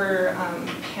there were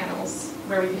panels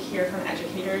where we could hear from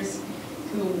educators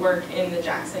who work in the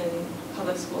Jackson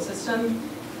public school system.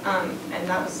 And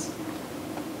that was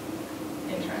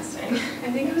interesting.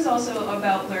 I think it was also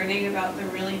about learning about the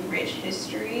really rich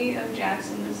history of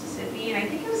Jackson, Mississippi, and I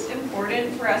think it was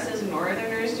important for us as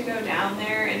Northerners to go down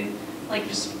there and like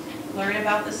just learn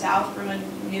about the South from a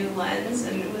new lens.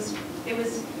 And it was,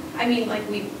 I mean, like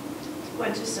we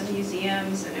went to some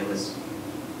museums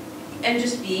and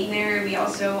just being there. We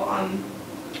also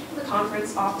the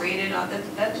conference operated at the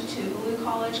Tougaloo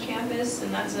College campus,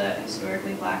 and that's a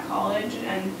historically black college,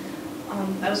 and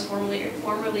that was formerly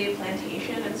a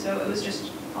plantation, and so it was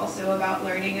just also about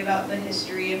learning about the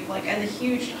history of and the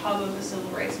huge hub of the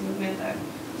civil rights movement that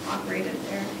operated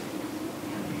there.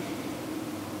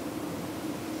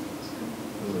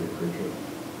 Really great trip.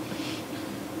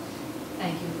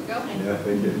 Thank you for going. Yeah,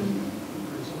 thank you.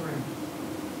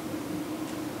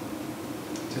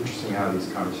 It's interesting how these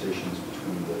conversations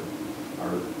between the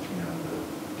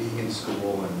being in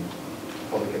school and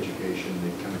public education,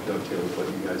 they kind of dovetail with what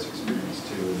you guys experienced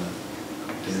too.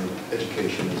 And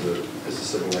education is a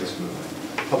civil rights movement.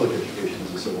 Public education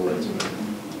is a civil rights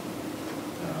movement.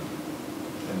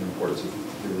 And the importance of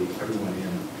really everyone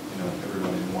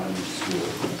in one school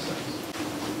in a sense.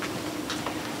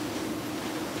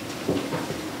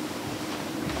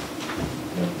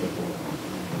 Yeah, definitely.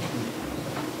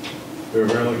 We're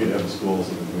very lucky to have schools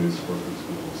that include support for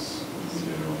schools.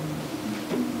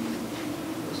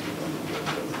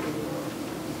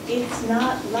 It's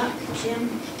not luck,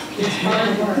 Jim. It's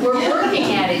hard work. We're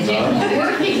working at it, Jim. We're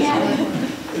working at it.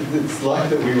 It's luck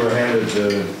that we were handed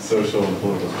the social and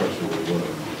political structure we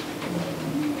were.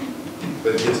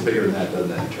 But it gets bigger than that,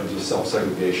 doesn't it, in terms of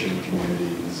self-segregation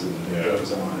communities, and it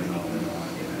goes on and on and on,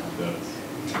 It does.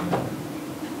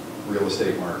 Real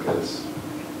estate markets.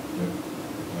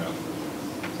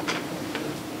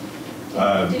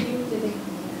 Did you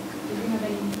have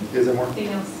Is there more? anything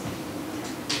else?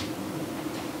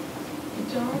 I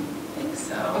don't think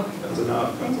so. That's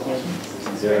enough. That's awesome.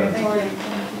 Yeah.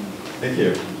 Thank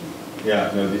you.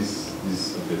 Yeah, no, these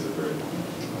updates are great.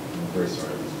 I'm very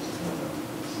sorry.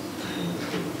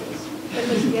 It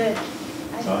was good. I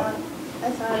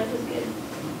thought it was good.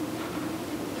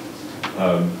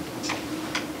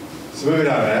 So moving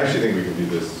on, I actually think we can do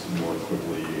this more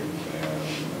quickly than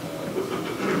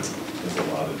is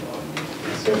allotted on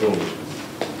the schedule, which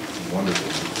is wonderful.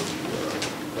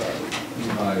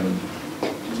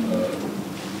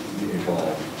 The April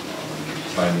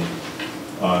timing.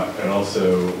 And also,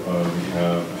 we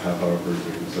have a half hour for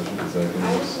executive session. Is that I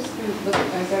was just going to look,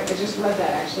 I just read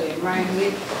that actually, and Ryan, we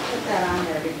put that on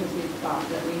there because we thought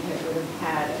that we would have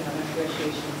had another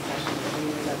negotiation session, but we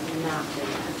ended up not doing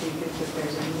that. Do you think that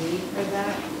there's a need for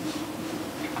that?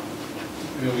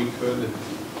 We could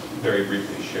very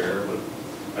briefly share what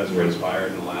has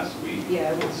transpired in the last week.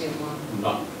 Yeah, it won't be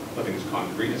long. Nothing's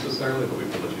concrete necessarily, but we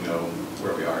can let you know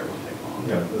where we are. It won't take long.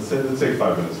 Yeah, let's take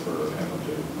 5 minutes for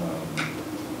MLJ.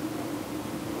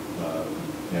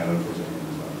 Yeah, unfortunately,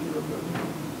 he's not here,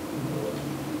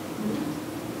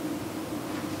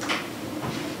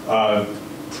 but.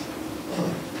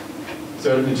 So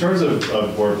in terms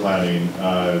of board planning,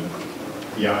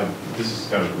 yeah, this is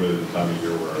kind of really the time of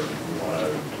year where we want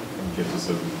to get to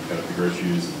some kind of bigger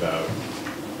issues about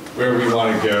where we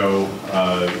want to go.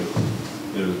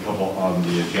 There's a couple on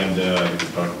the agenda. I think we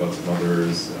talked about some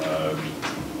others.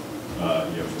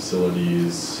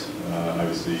 Facilities,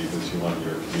 obviously the 2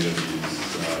 on-year communities,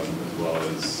 as well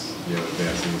as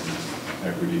advancing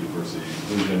equity, diversity,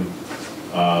 inclusion.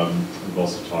 We've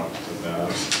also talked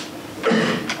about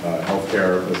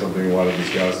healthcare as something we want to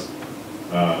discuss.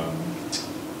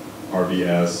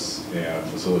 RBS and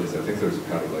facilities. I think those are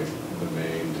kind of like the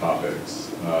main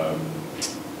topics.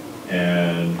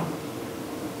 And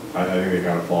I think they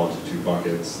kind of fall into 2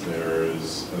 buckets.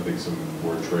 There's, I think, some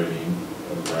board training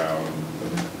around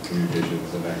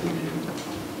communications and equity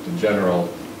in general,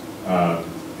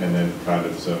 and then kind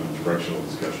of some directional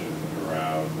discussion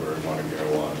around where we want to go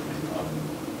on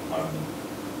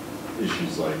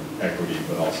issues like equity,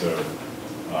 but also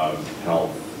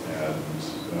health and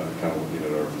kind of looking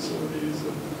at our facilities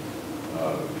and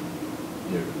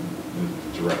the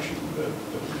direction that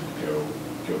we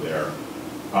go there.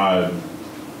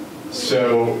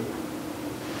 So.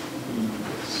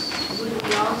 Would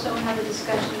we also have a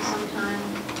discussion sometime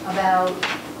about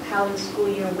how the school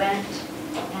year went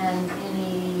and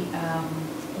any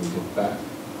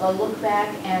look back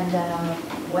and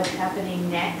what's happening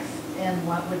next and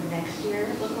what would next year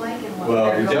look like and what?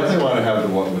 Well, we definitely want to have the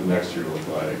what would next year look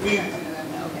like. Okay.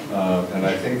 And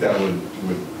I think that would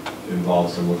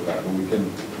involve some look back, but we can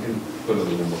put it a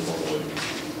little more formally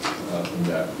in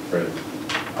that, right?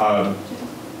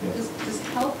 Does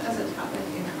health as a topic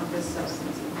encompass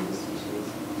substance abuse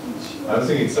issues? I was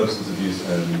thinking substance abuse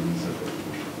and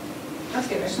That's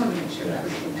good, I just wanted to make sure that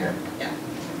was in there. Yeah.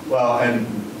 well, and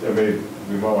I mean,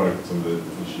 we might want to some of the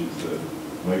issues that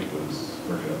Mike was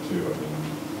bringing up too. I mean,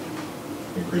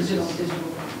 increases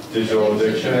digital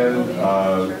addiction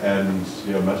and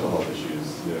mental health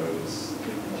issues. It's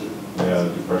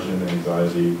depression,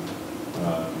 anxiety.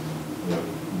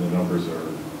 The numbers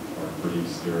are pretty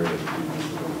scary as we need to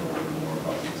go forward more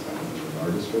about what's happening in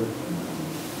our district and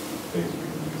things we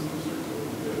can use in the district to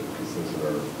look at, because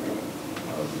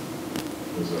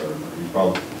those are a huge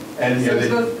problem. And so it's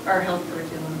both our health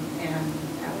curriculum and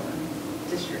our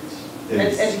district,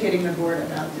 educating the board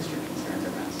about district concerns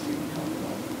around student health and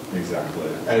well. Exactly.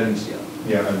 And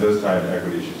and those kind of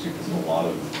equity issues, because a lot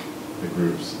of the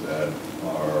groups that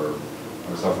are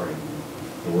suffering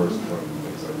the worst from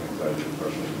things like anxiety,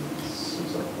 depression,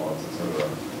 suicide thoughts, etc.,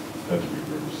 tend to be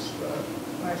groups that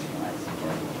marginalized.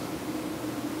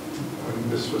 When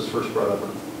this was first brought up a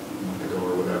month ago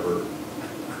or whatever,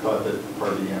 I thought that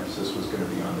part of the emphasis was going to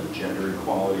be on the gender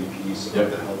equality piece of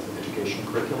the health education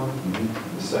curriculum,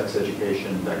 the sex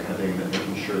education, that kind of thing, that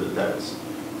making sure that that's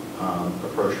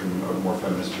approached from a more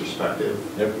feminist perspective,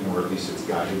 or at least it's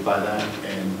guided by that.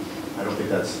 And I don't think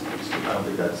that's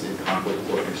in conflict with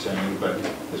what you're saying, but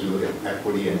as we look at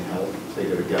equity and health, they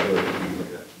go together. I think we look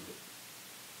at that.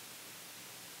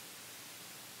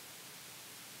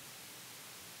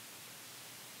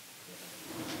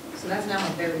 So that's now a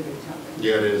very big topic.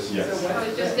 Yeah, it is. Yes. So I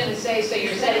was just going to say, so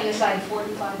you're setting aside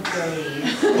 45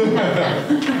 days.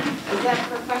 Is that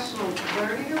professional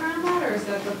learning around that, or is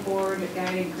that the board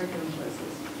guiding curriculum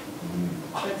choices?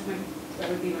 That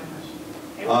would be my question.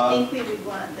 I would think we would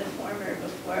want the former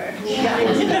before.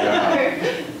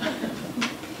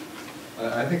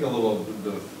 I think a little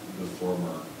the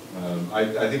former.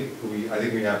 I think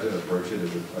we have to approach it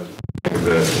as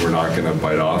that we're not going to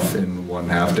bite off in one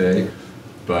half day,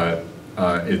 but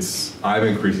I'm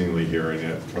increasingly hearing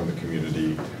it from the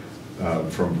community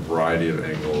from a variety of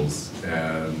angles,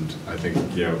 and I think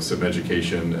some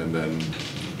education, and then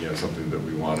something that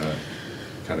we want to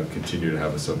kind of continue to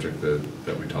have a subject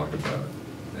that we talk about,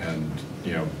 and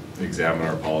examine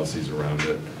our policies around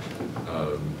it,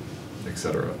 et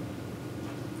cetera.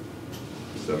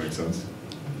 Does that make sense?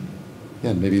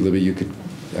 Yeah, and maybe Libby, you could,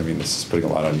 I mean, this is putting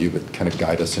a lot on you, but kind of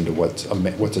guide us into what's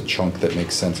a chunk that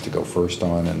makes sense to go first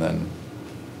on, and then,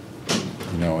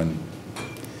 and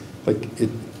like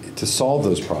to solve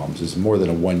those problems is more than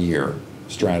a one-year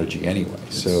strategy anyway.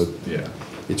 So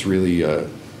it's really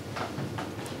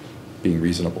being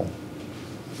reasonable.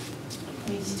 I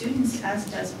mean, students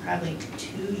asked us probably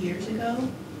 2 years ago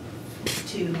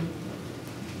to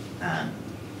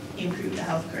improve the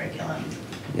health curriculum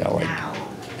now.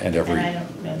 And And I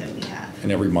don't know that we have.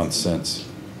 and every month since.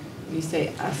 When you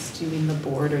say us, do you mean the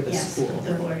board or the Yes, school?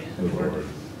 the board. The board.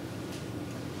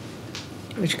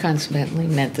 Which consequently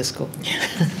meant the school.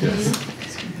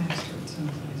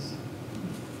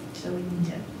 So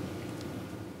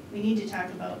we need to talk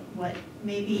about what,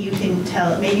 maybe you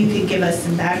could give us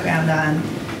some background on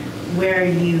where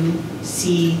you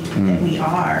see that we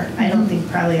are. I don't think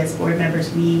probably as board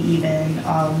members, we even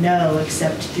all know,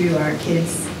 except through our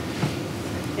kids'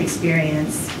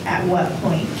 experience, at what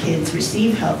point kids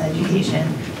receive health education,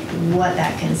 what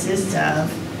that consists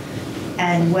of,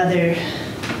 and whether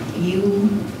you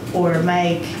or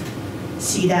Mike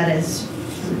see that as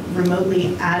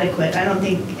remotely adequate. I don't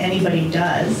think anybody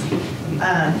does.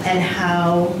 And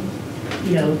how,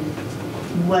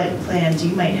 what plans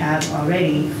you might have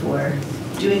already for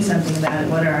doing something about it.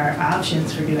 What are our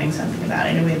options for doing something about it?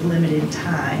 I know we have limited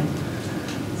time.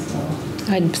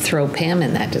 I'd throw Pam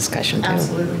in that discussion too.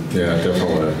 Absolutely. Yeah,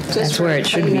 definitely. That's where it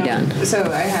should be done. So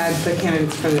I had the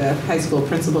candidates for the high school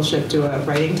principalship do a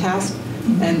writing task,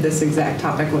 and this exact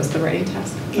topic was the writing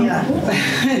task. Yeah.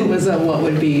 It was a what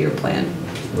would be your plan.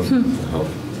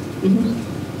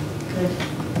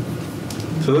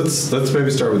 So let's maybe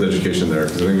start with education there,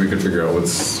 because I think we could figure out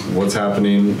what's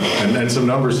happening, and some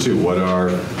numbers too. What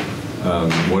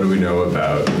do we know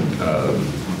about?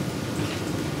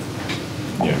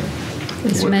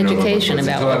 Some education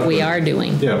about what we are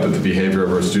doing. Yeah, but the behavior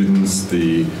of our students,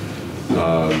 the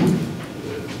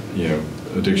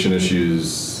addiction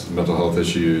issues, mental health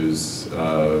issues.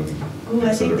 I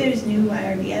think there's new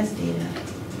IRBS data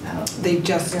out. They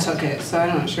just took it, so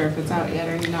I'm not sure if it's out yet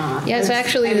or not. Yes,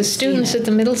 actually, the students at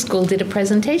the middle school did a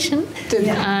presentation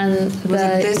on Was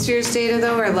it this year's data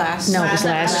though, or last? No, it was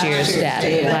last year's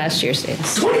data. Last year's data.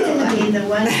 I mean, the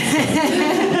one,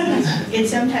 it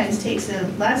sometimes takes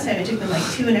them, last time it took them like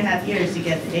 2.5 years to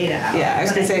get the data out. Yeah, I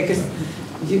was gonna say, because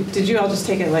did you all just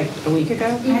take it like a week ago? I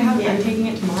have, I'm taking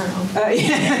it tomorrow.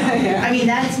 Yeah. I mean,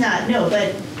 that's not, no,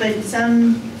 but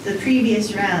the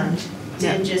previous round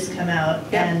did just come out,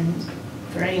 and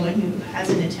for anyone who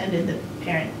hasn't attended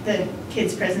the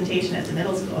kids' presentation at the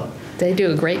middle school. They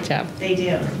do a great job. They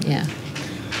do. Yeah.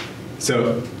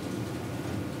 So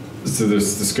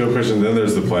there's the scope question, then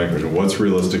there's the plan question. What's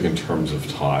realistic in terms of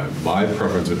time? My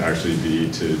preference would actually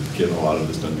be to get a lot of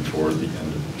this done before the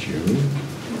end of June,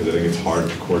 because I think it's hard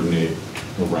to coordinate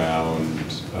around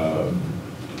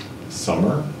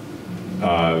summer.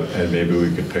 And maybe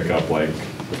we could pick up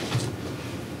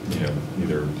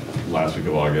either last week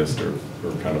of August or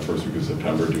kind of first week of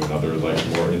September, do another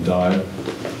more in dive.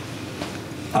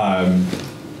 I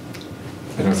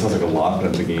know it sounds like a lot, but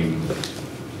I'm thinking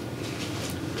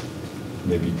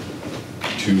maybe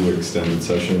 2 extended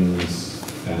sessions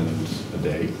and a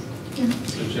day.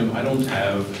 So Jim, I don't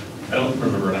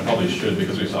remember, and I probably should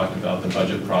because we talked about the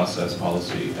budget process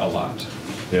policy a lot.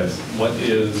 Yes. What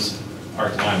is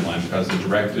our timeline? Because the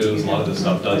directives, a lot of this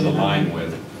stuff does align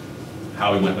with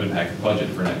how we want to impact the budget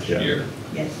for next year.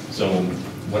 Yes. So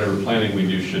whatever planning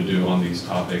we should do on these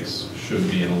topics should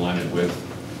be in alignment with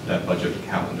that budget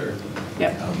calendar.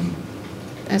 Yep.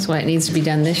 That's why it needs to be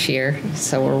done this year,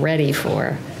 so we're ready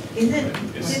for. Isn't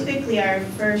typically our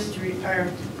first,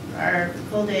 our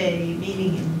full day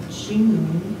meeting in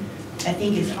June, I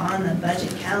think is on the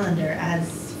budget calendar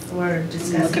as for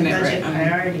discussing budget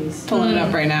priorities. Pulling it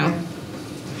up right now.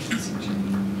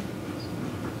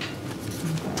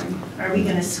 Are we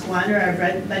going to squander our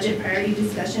budget priority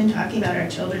discussion talking about our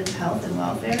children's health and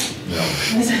welfare? No.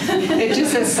 It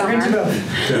just says summer.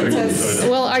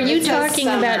 Well, are you talking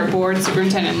about board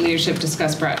superintendent and leadership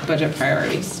discuss budget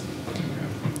priorities?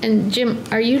 And Jim,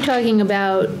 are you talking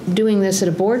about doing this at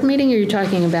a board meeting, or are you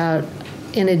talking about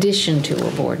in addition to a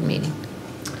board meeting?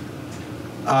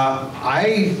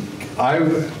 I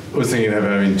was thinking of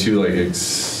having 2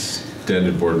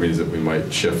 extended board meetings that we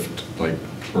might shift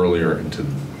earlier into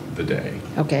the day.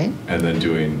 Okay. And then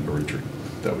doing a retreat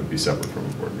that would be separate from a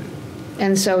board meeting.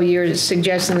 And so you're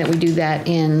suggesting that we do that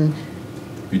in?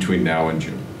 Between now and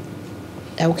June.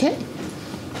 Okay.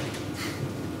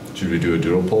 Should we do a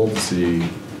doodle poll to see,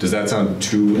 does that sound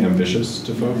too ambitious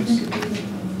to folks?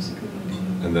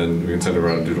 And then we can send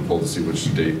around a doodle poll to see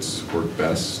which dates work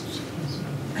best.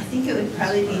 I think it would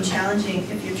probably be challenging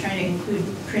if you're trying to include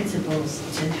principals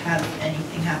to have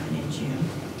anything happen in June.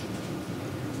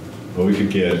 Well, we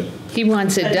could get. He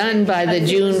wants it done by the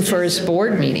June 1st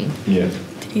board meeting. Yeah.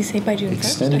 Did he say by June 1st?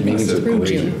 Extended meetings are Through great,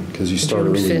 June. because you start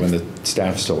June early when 5th. the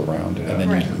staff's still around, and then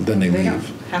Right. then they They leave. don't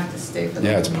have to stay for the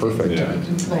Yeah, it's whole meeting.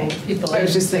 perfect. Yeah. People I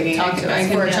was just thinking, talk to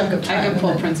us for a chunk of time. I could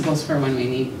pull and then- principals for when we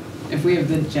need if we have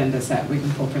the agenda set, we can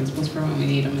pull principals for when we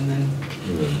need them and then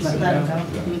let them go.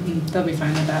 Mhm. They'll be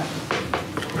fine with that.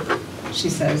 She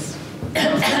says.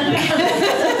 They're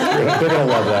gonna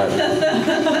love that.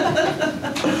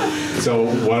 So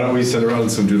why don't we send around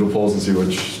some doodle polls and see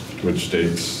which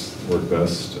dates work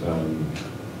best?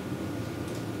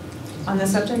 On the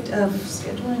subject of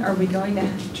scheduling, are we going to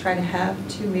try to have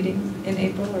 2 meetings in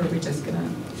April, or are we just gonna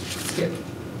skip?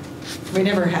 We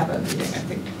never have a meeting, I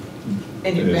think,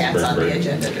 in It is advance spring on the break.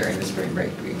 agenda during the spring break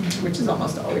week, which is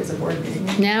almost always a board meeting.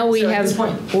 Now we So at this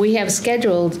point- have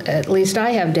scheduled, at least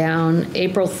I have down,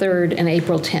 April 3rd and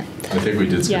April 10th. I think we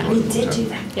did schedule. Yeah. it for the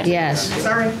 10th. Yeah. Yes.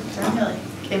 Sorry, Millie.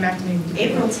 Came back to me.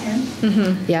 April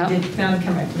 10th? Yeah. Did finally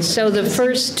come back to me. So the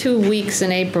first 2 weeks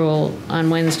in April, on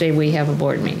Wednesday, we have a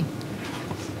board meeting.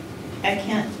 I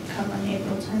can't come on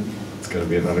April 10th. It's gonna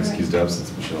be an unexcused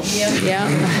absence, Michelle. Yeah.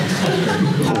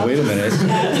 Well, wait a minute.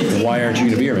 Why aren't you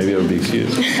going to be here? Maybe it'll be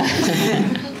excused.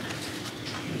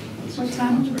 What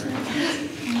time?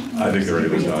 I think the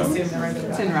regular time.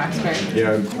 It's in Roxbury.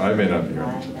 Yeah, I may not be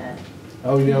here.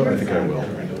 Oh, you know, I think I will.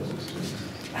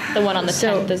 The one on the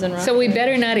 10th is in So we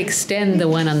better not extend the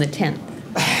one on the 10th.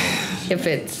 If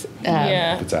it's,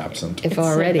 Yeah. It's absent. if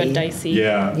already. It's a bit dicey.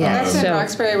 Yeah. Yeah, That's in so-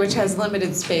 Roxbury, which has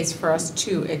limited space for us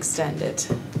to extend it.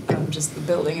 Just the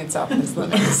building itself has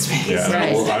limited space. Yeah,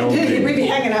 Right. I will We'd be, be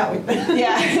hanging out with them.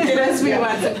 Yeah, unless we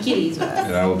want some kitties with us.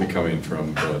 and I will be coming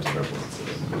from Burlington Airport, so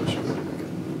no issue.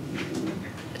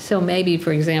 So maybe,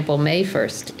 for example, May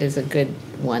 1st is a good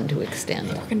one to extend.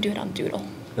 We're gonna do it on Doodle.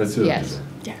 That's it. Yes.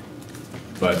 Yeah.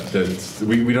 But that's,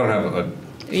 we don't have a,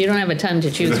 You don't have a ton to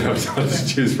we choose don't have from. a ton to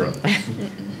choose from.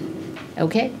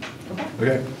 Okay.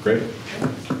 Okay, great.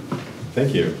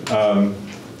 Thank you.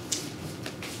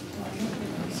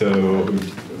 So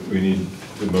we need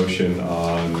the motion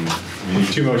on, we need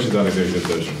 2 motions on executive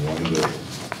session. One that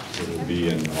it will be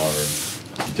in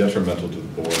our detrimental to the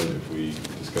board if we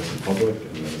discuss in public,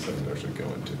 and then the second to actually go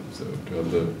into. So do you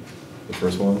have the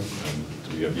first one? And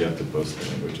do we have yet to post the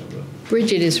language on the?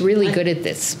 Bridget is really good at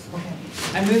this.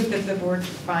 I move that the board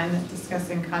find that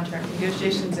discussing contract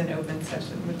negotiations in open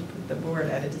session would put the board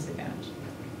at a disadvantage.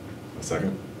 A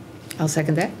second? I'll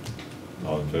second that.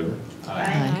 All in favor?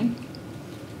 Aye.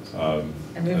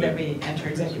 I move that we enter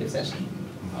executive session.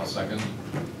 I'll second.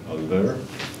 All in favor?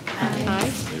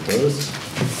 Aye. Any opposed?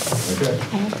 Okay.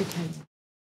 I have to type.